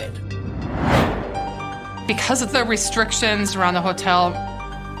Main opened. Because of the restrictions around the hotel,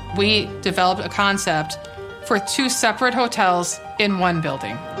 we developed a concept for 2 separate hotels in one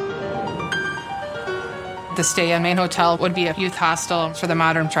building. The Stay on Main Hotel would be a youth hostel for the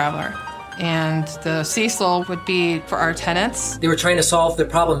modern traveler, and the Cecil would be for our tenants. They were trying to solve the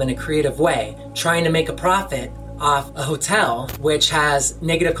problem in a creative way, trying to make a profit off a hotel which has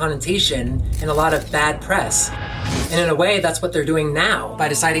negative connotation and a lot of bad press. And in a way, that's what they're doing now by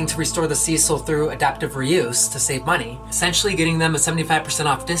deciding to restore the Cecil through adaptive reuse to save money, essentially getting them a 75%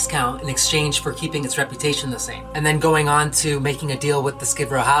 off discount in exchange for keeping its reputation the same, and then going on to making a deal with the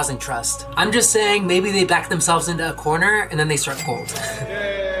Skid Row Housing Trust. I'm just saying maybe they back themselves into a corner and then they start cold.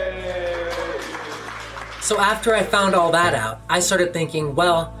 So after I found all that out, I started thinking,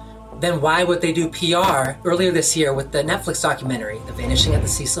 well, then why would they do PR earlier this year with the Netflix documentary, The Vanishing at the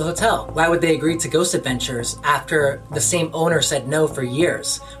Cecil Hotel? Why would they agree to Ghost Adventures after the same owner said no for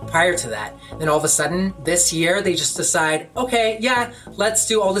years prior to that? Then all of a sudden, this year, they just decide, okay, yeah, let's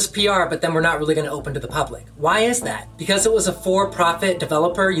do all this PR, but then we're not really going to open to the public. Why is that? Because it was a for-profit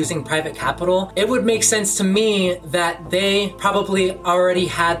developer using private capital, it would make sense to me that they probably already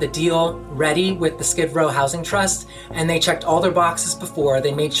had the deal ready with the Skid Row Housing Trust, and they checked all their boxes before.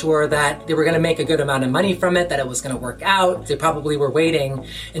 They made sure that they were going to make a good amount of money from it, that it was going to work out. They probably were waiting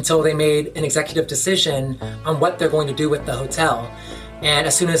until they made an executive decision on what they're going to do with the hotel. And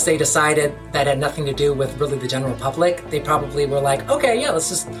as soon as they decided that had nothing to do with really the general public, they probably were like, okay, yeah, let's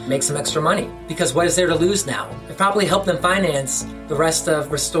just make some extra money. Because what is there to lose now? It probably helped them finance the rest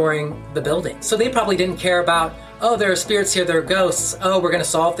of restoring the building. So they probably didn't care about, oh, there are spirits here, there are ghosts. Oh, we're going to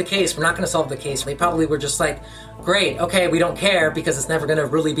solve the case. We're not going to solve the case. They probably were just like, great, okay, we don't care because it's never going to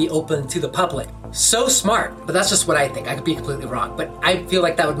really be open to the public. So smart, but that's just what I think. I could be completely wrong, but I feel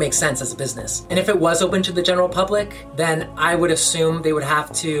like that would make sense as a business. And if it was open to the general public, then I would assume they would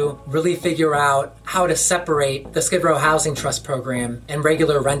have to really figure out how to separate the Skid Row Housing Trust program and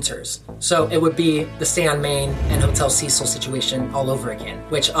regular renters. So it would be the Stay on Main and Hotel Cecil situation all over again,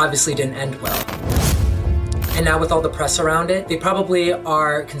 which obviously didn't end well. And now with all the press around it, they probably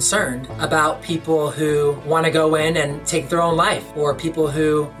are concerned about people who want to go in and take their own life, or people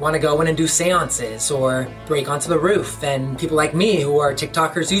who want to go in and do seances or break onto the roof, and people like me who are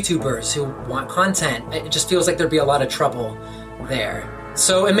TikTokers, YouTubers who want content. It just feels like there'd be a lot of trouble there.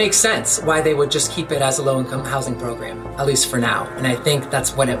 So it makes sense why they would just keep it as a low-income housing program, at least for now. And I think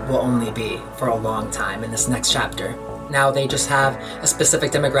that's what it will only be for a long time in this next chapter. Now they just have a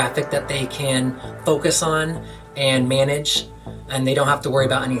specific demographic that they can focus on and manage, and they don't have to worry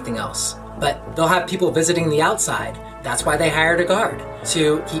about anything else. But they'll have people visiting the outside. That's why they hired a guard,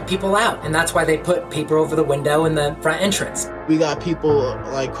 to keep people out. And that's why they put paper over the window in the front entrance. We got people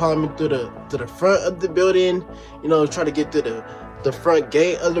like climbing through the front of the building, trying to get to the front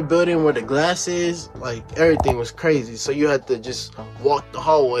gate of the building where the glass is. Like, everything was crazy. So you had to just walk the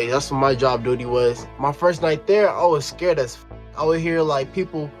hallway. That's what my job duty was. My first night there, I was scared as I would hear like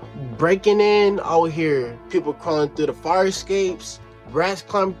people breaking in. I would hear people crawling through the fire escapes, rats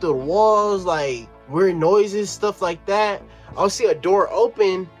climbing through the walls, like weird noises, stuff like that. I'll see a door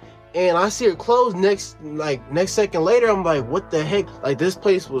open and I see it close next second later. I'm like, what the heck? Like, this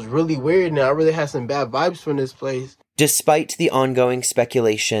place was really weird, and I really had some bad vibes from this place. Despite the ongoing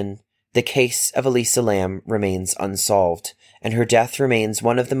speculation, the case of Elisa Lam remains unsolved, and her death remains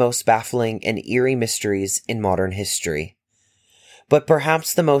one of the most baffling and eerie mysteries in modern history. But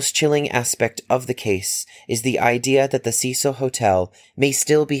perhaps the most chilling aspect of the case is the idea that the Cecil Hotel may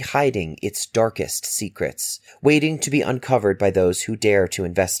still be hiding its darkest secrets, waiting to be uncovered by those who dare to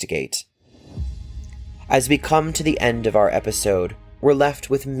investigate. As we come to the end of our episode, we're left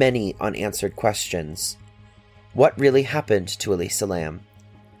with many unanswered questions. What really happened to Elisa Lam?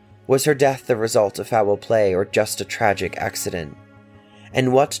 Was her death the result of foul play or just a tragic accident?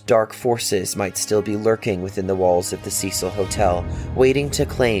 And what dark forces might still be lurking within the walls of the Cecil Hotel, waiting to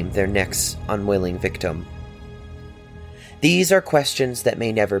claim their next unwilling victim? These are questions that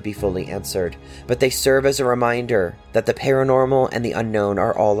may never be fully answered, but they serve as a reminder that the paranormal and the unknown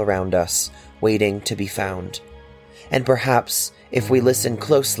are all around us, waiting to be found. And perhaps, if we listen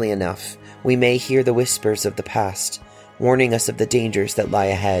closely enough, we may hear the whispers of the past, warning us of the dangers that lie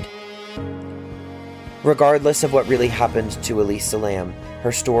ahead. Regardless of what really happened to Elisa Lam,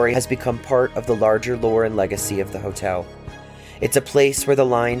 her story has become part of the larger lore and legacy of the hotel. It's a place where the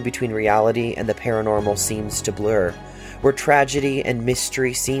line between reality and the paranormal seems to blur, where tragedy and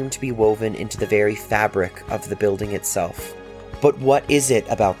mystery seem to be woven into the very fabric of the building itself. But what is it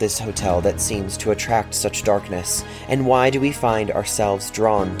about this hotel that seems to attract such darkness, and why do we find ourselves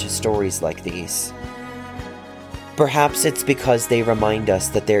drawn to stories like these? Perhaps it's because they remind us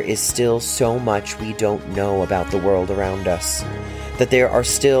that there is still so much we don't know about the world around us, that there are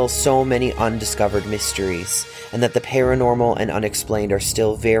still so many undiscovered mysteries, and that the paranormal and unexplained are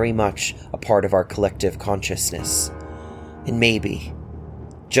still very much a part of our collective consciousness. And maybe,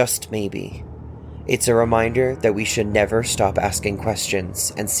 just maybe, it's a reminder that we should never stop asking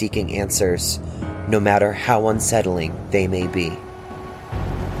questions and seeking answers, no matter how unsettling they may be.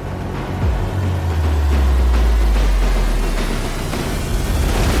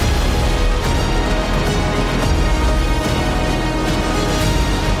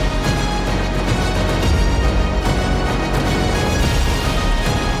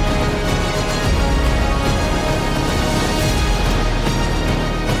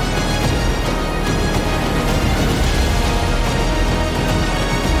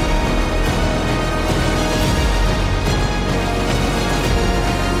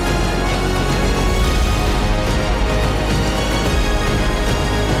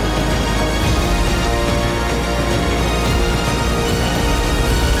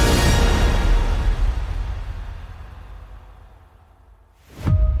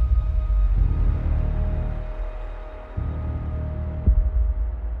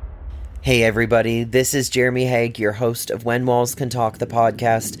 Hey everybody, this is Jeremy Haig, your host of When Walls Can Talk, the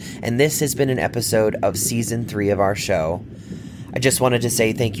podcast, and this has been an episode of Season 3 of our show. I just wanted to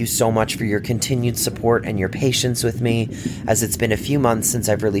say thank you so much for your continued support and your patience with me, as it's been a few months since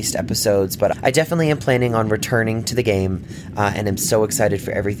I've released episodes, but I definitely am planning on returning to the game, and I'm so excited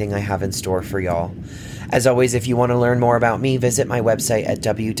for everything I have in store for y'all. As always, if you want to learn more about me, visit my website at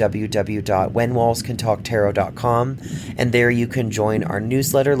www.whenwallscantalktarot.com, and there you can join our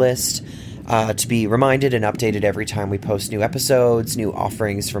newsletter list to be reminded and updated every time we post new episodes, new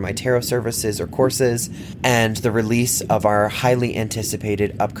offerings for my tarot services or courses, and the release of our highly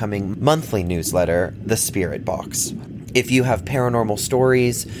anticipated upcoming monthly newsletter, The Spirit Box. If you have paranormal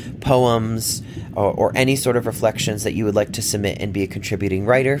stories, poems, or any sort of reflections that you would like to submit and be a contributing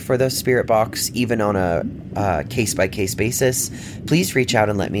writer for the Spirit Box, even on a case-by-case basis, please reach out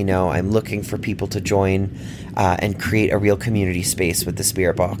and let me know. I'm looking for people to join and create a real community space with the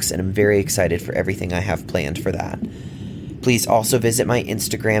Spirit Box, and I'm very excited for everything I have planned for that. Please also visit my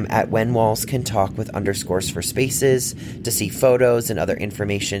Instagram at When Walls Can Talk with underscores for spaces to see photos and other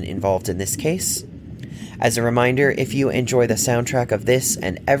information involved in this case. As a reminder, if you enjoy the soundtrack of this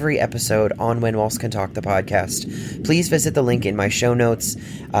and every episode on When Walls Can Talk the podcast, please visit the link in my show notes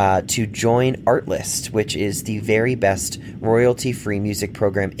to join Artlist, which is the very best royalty-free music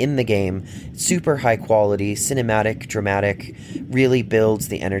program in the game. Super high quality, cinematic, dramatic, really builds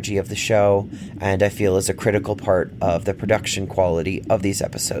the energy of the show, and I feel is a critical part of the production quality of these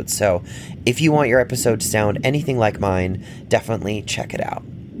episodes. So if you want your episode to sound anything like mine, definitely check it out.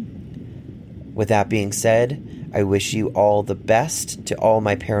 With that being said, I wish you all the best to all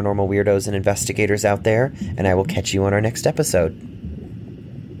my paranormal weirdos and investigators out there, and I will catch you on our next episode.